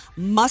citizens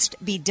must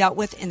be dealt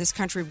with in this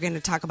country. We're going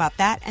to talk about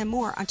that and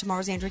more on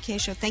tomorrow's Andrea Kaye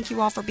Show. Thank you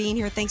all for being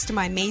here. Thanks to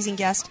my amazing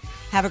guest.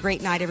 Have a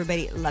great night,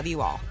 everybody. Love you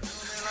all.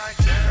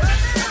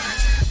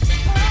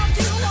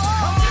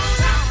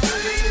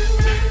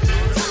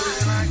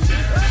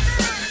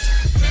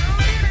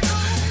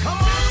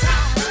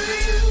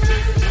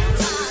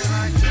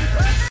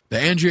 The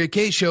Andrea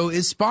Kaye Show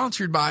is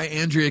sponsored by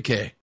Andrea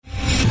Kaye.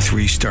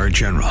 3-star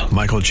General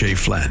Michael J.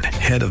 Flynn,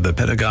 head of the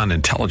Pentagon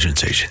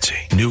Intelligence Agency,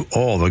 knew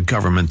all the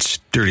government's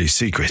dirty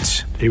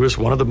secrets. He was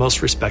one of the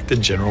most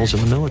respected generals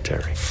in the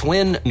military.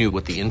 Flynn knew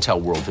what the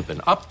intel world had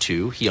been up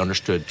to. He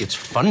understood its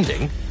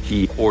funding.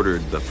 He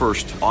ordered the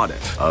first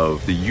audit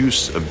of the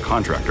use of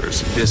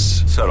contractors.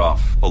 This set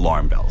off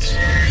alarm bells.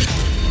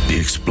 The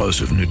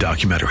explosive new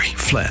documentary,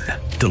 Flynn,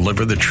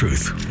 Deliver the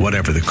Truth,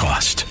 Whatever the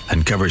Cost,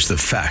 uncovers the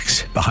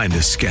facts behind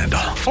this scandal.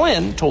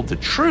 Flynn told the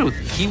truth.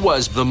 He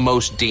was the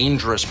most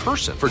dangerous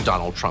person for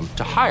Donald Trump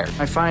to hire.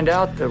 I find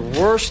out the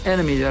worst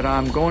enemy that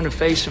I'm going to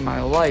face in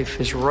my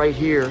life is right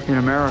here in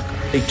America.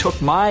 They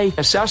took my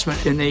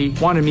assessment and they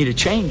wanted me to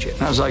change it.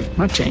 And I was like, I'm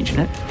not changing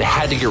it. They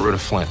had to get rid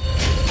of Flynn.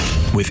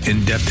 With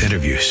in-depth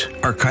interviews,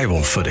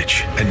 archival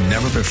footage, and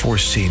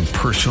never-before-seen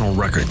personal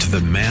records of the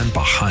man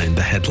behind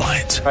the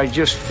headlines. I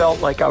just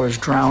felt like I was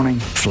drowning.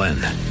 Flynn,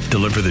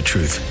 Deliver the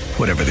Truth,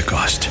 Whatever the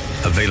Cost.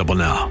 Available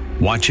now.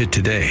 Watch it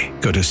today.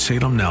 Go to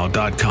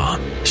salemnow.com.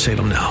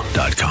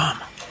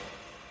 salemnow.com.